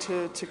no need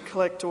to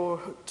collect or,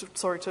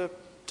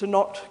 to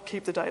not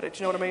keep the data. Do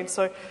you know what I mean?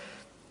 So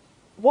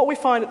what we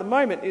find at the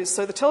moment is,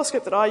 so the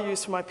telescope that I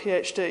used for my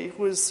PhD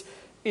was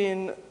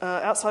in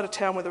outside of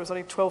town where there was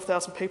only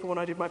 12,000 people when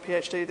I did my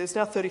PhD. There's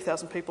now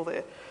 30,000 people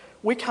there.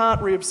 We can't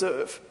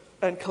reobserve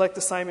and collect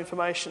the same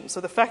information.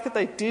 So the fact that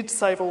they did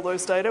save all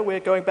those data, we're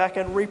going back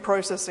and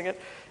reprocessing it,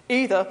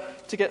 either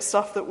to get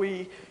stuff that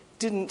we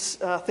didn't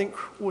think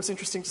was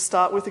interesting to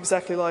start with,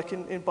 exactly like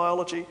in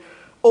biology,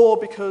 or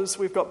because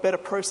we've got better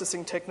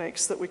processing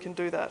techniques that we can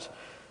do that.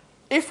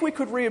 If we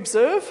could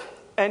reobserve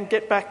and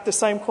get back the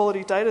same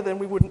quality data, then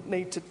we wouldn't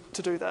need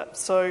to do that.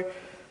 So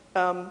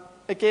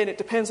again, it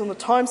depends on the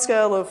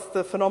timescale of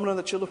the phenomenon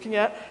that you're looking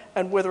at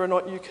and whether or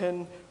not you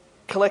can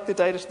collect the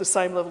data to the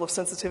same level of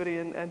sensitivity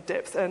and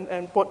depth.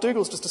 And what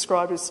Dougal's just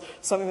described is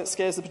something that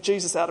scares the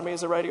bejesus out of me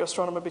as a radio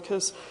astronomer,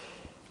 because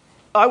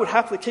I would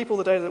happily keep all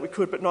the data that we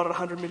could, but not at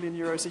 100 million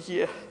euros a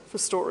year for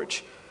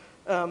storage.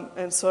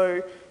 And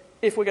so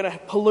if we're going to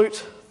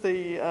pollute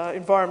the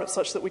environment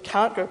such that we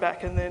can't go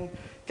back and then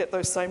get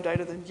those same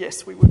data, then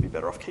yes, we would be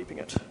better off keeping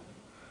it.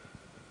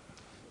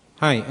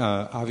 Hi,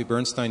 Avi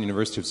Bernstein,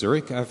 University of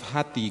Zurich. I've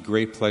had the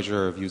great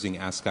pleasure of using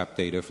ASCAP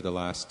data for the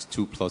last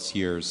 2+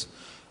 years.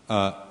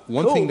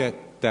 One thing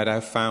that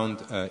I've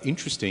found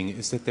interesting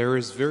is that there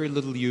is very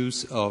little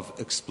use of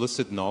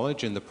explicit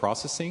knowledge in the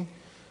processing.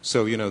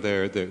 So, you know,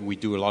 we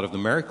do a lot of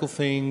numerical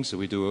things.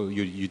 You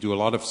do a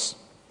lot of,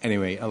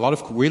 anyway, a lot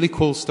of really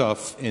cool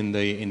stuff in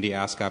the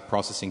ASCAP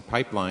processing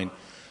pipeline.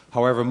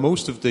 However,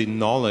 most of the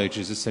knowledge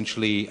is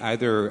essentially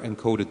either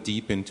encoded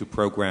deep into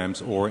programs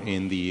or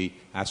in the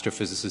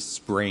astrophysicists'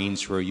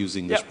 brains who are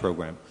using this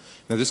program.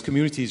 Now, this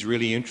community is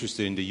really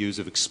interested in the use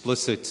of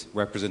explicit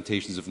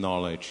representations of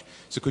knowledge.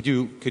 So could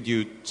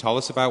you tell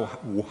us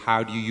about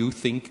how do you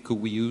think could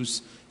we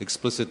use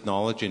explicit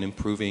knowledge in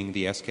improving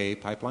the SKA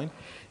pipeline?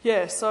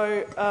 Yeah,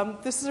 so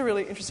this is a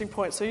really interesting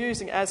point. So you're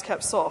using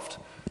ASCAP soft,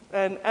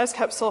 and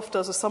ASCAP soft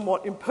does a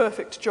somewhat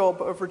imperfect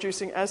job of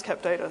reducing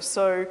ASCAP data.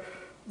 So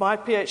my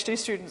PhD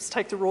students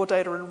take the raw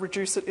data and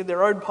reduce it in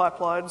their own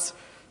pipelines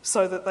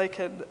so that they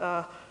can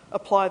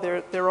apply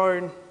their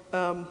own,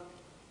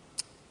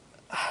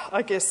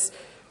 I guess,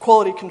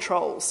 quality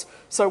controls.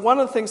 So one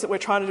of the things that we're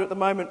trying to do at the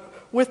moment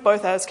with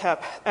both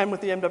ASCAP and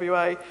with the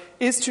MWA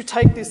is to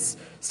take this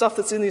stuff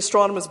that's in the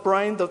astronomer's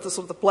brain, the sort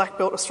of the black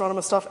belt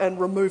astronomer stuff, and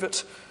remove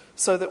it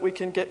so that we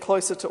can get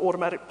closer to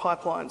automatic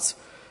pipelines.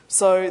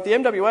 So the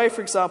MWA,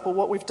 for example,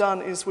 what we've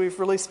done is we've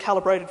released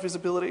calibrated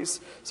visibilities.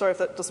 Sorry if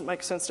that doesn't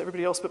make sense to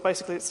everybody else, but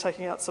basically it's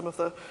taking out some of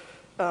the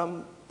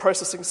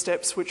processing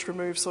steps which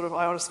remove sort of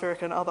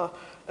ionospheric and other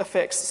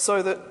effects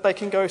so that they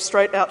can go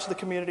straight out to the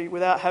community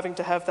without having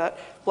to have that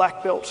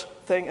black belt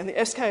thing. And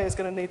the SK is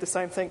going to need the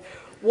same thing.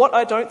 What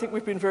I don't think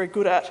we've been very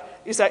good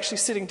at is actually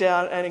sitting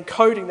down and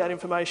encoding that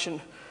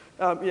information.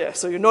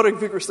 So you're nodding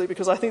vigorously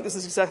because I think this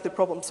is exactly the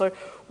problem. So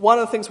one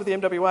of the things with the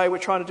MWA we're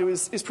trying to do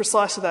is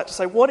precisely that, to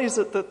say what is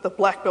it that the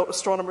black belt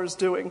astronomer is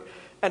doing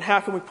and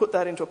how can we put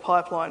that into a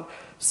pipeline.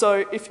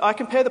 So if I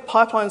compare the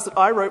pipelines that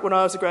I wrote when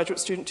I was a graduate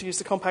student to use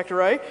the compact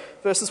array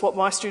versus what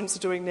my students are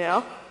doing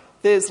now,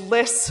 there's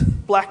less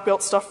black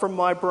belt stuff from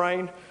my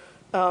brain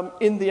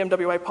in the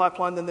MWA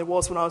pipeline than there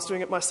was when I was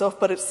doing it myself,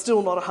 but it's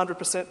still not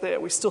 100% there.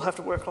 We still have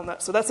to work on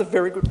that. So that's a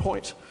very good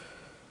point.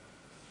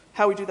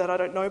 How we do that, I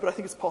don't know, but I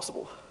think it's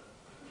possible.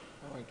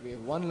 All right, we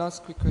have one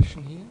last quick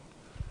question here.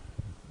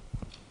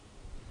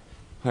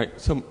 Hi,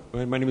 so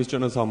my name is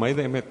Jonas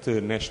Almeida. I'm at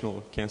the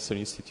National Cancer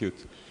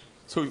Institute.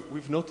 So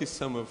we've noticed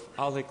some of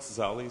Alex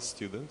Zali's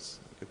students,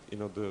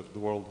 the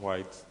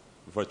worldwide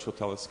virtual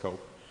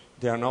telescope.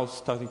 They are now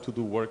starting to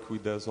do work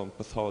with us on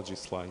pathology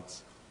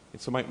slides.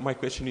 And so my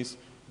question is,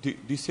 do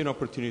you see an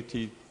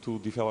opportunity to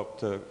develop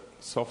the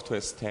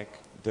software stack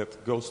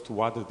that goes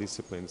to other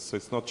disciplines? So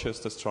it's not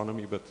just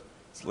astronomy, but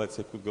let's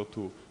say it could go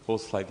to whole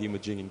slide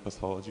imaging in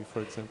pathology,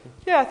 for example?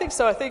 Yeah, I think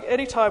so. I think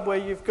any time where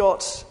you've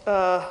got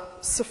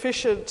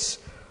sufficient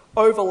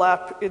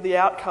overlap in the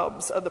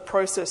outcomes and the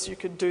process, you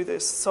can do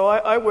this. So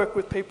I work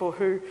with people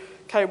who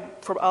came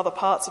from other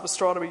parts of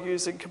astronomy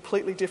using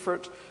completely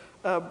different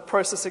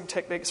processing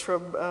techniques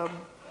from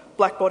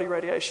black body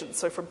radiation,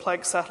 so from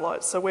Planck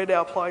satellites. So we're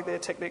now applying their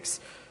techniques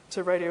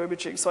to radio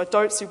imaging. So I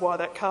don't see why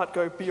that can't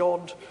go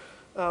beyond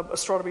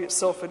astronomy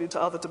itself and into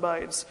other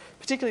domains,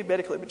 particularly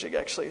medical imaging,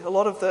 actually. A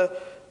lot of the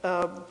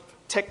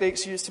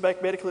techniques used to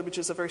make medical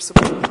images are very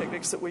similar to the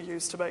techniques that we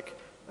use to make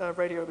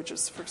radio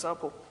images, for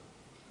example.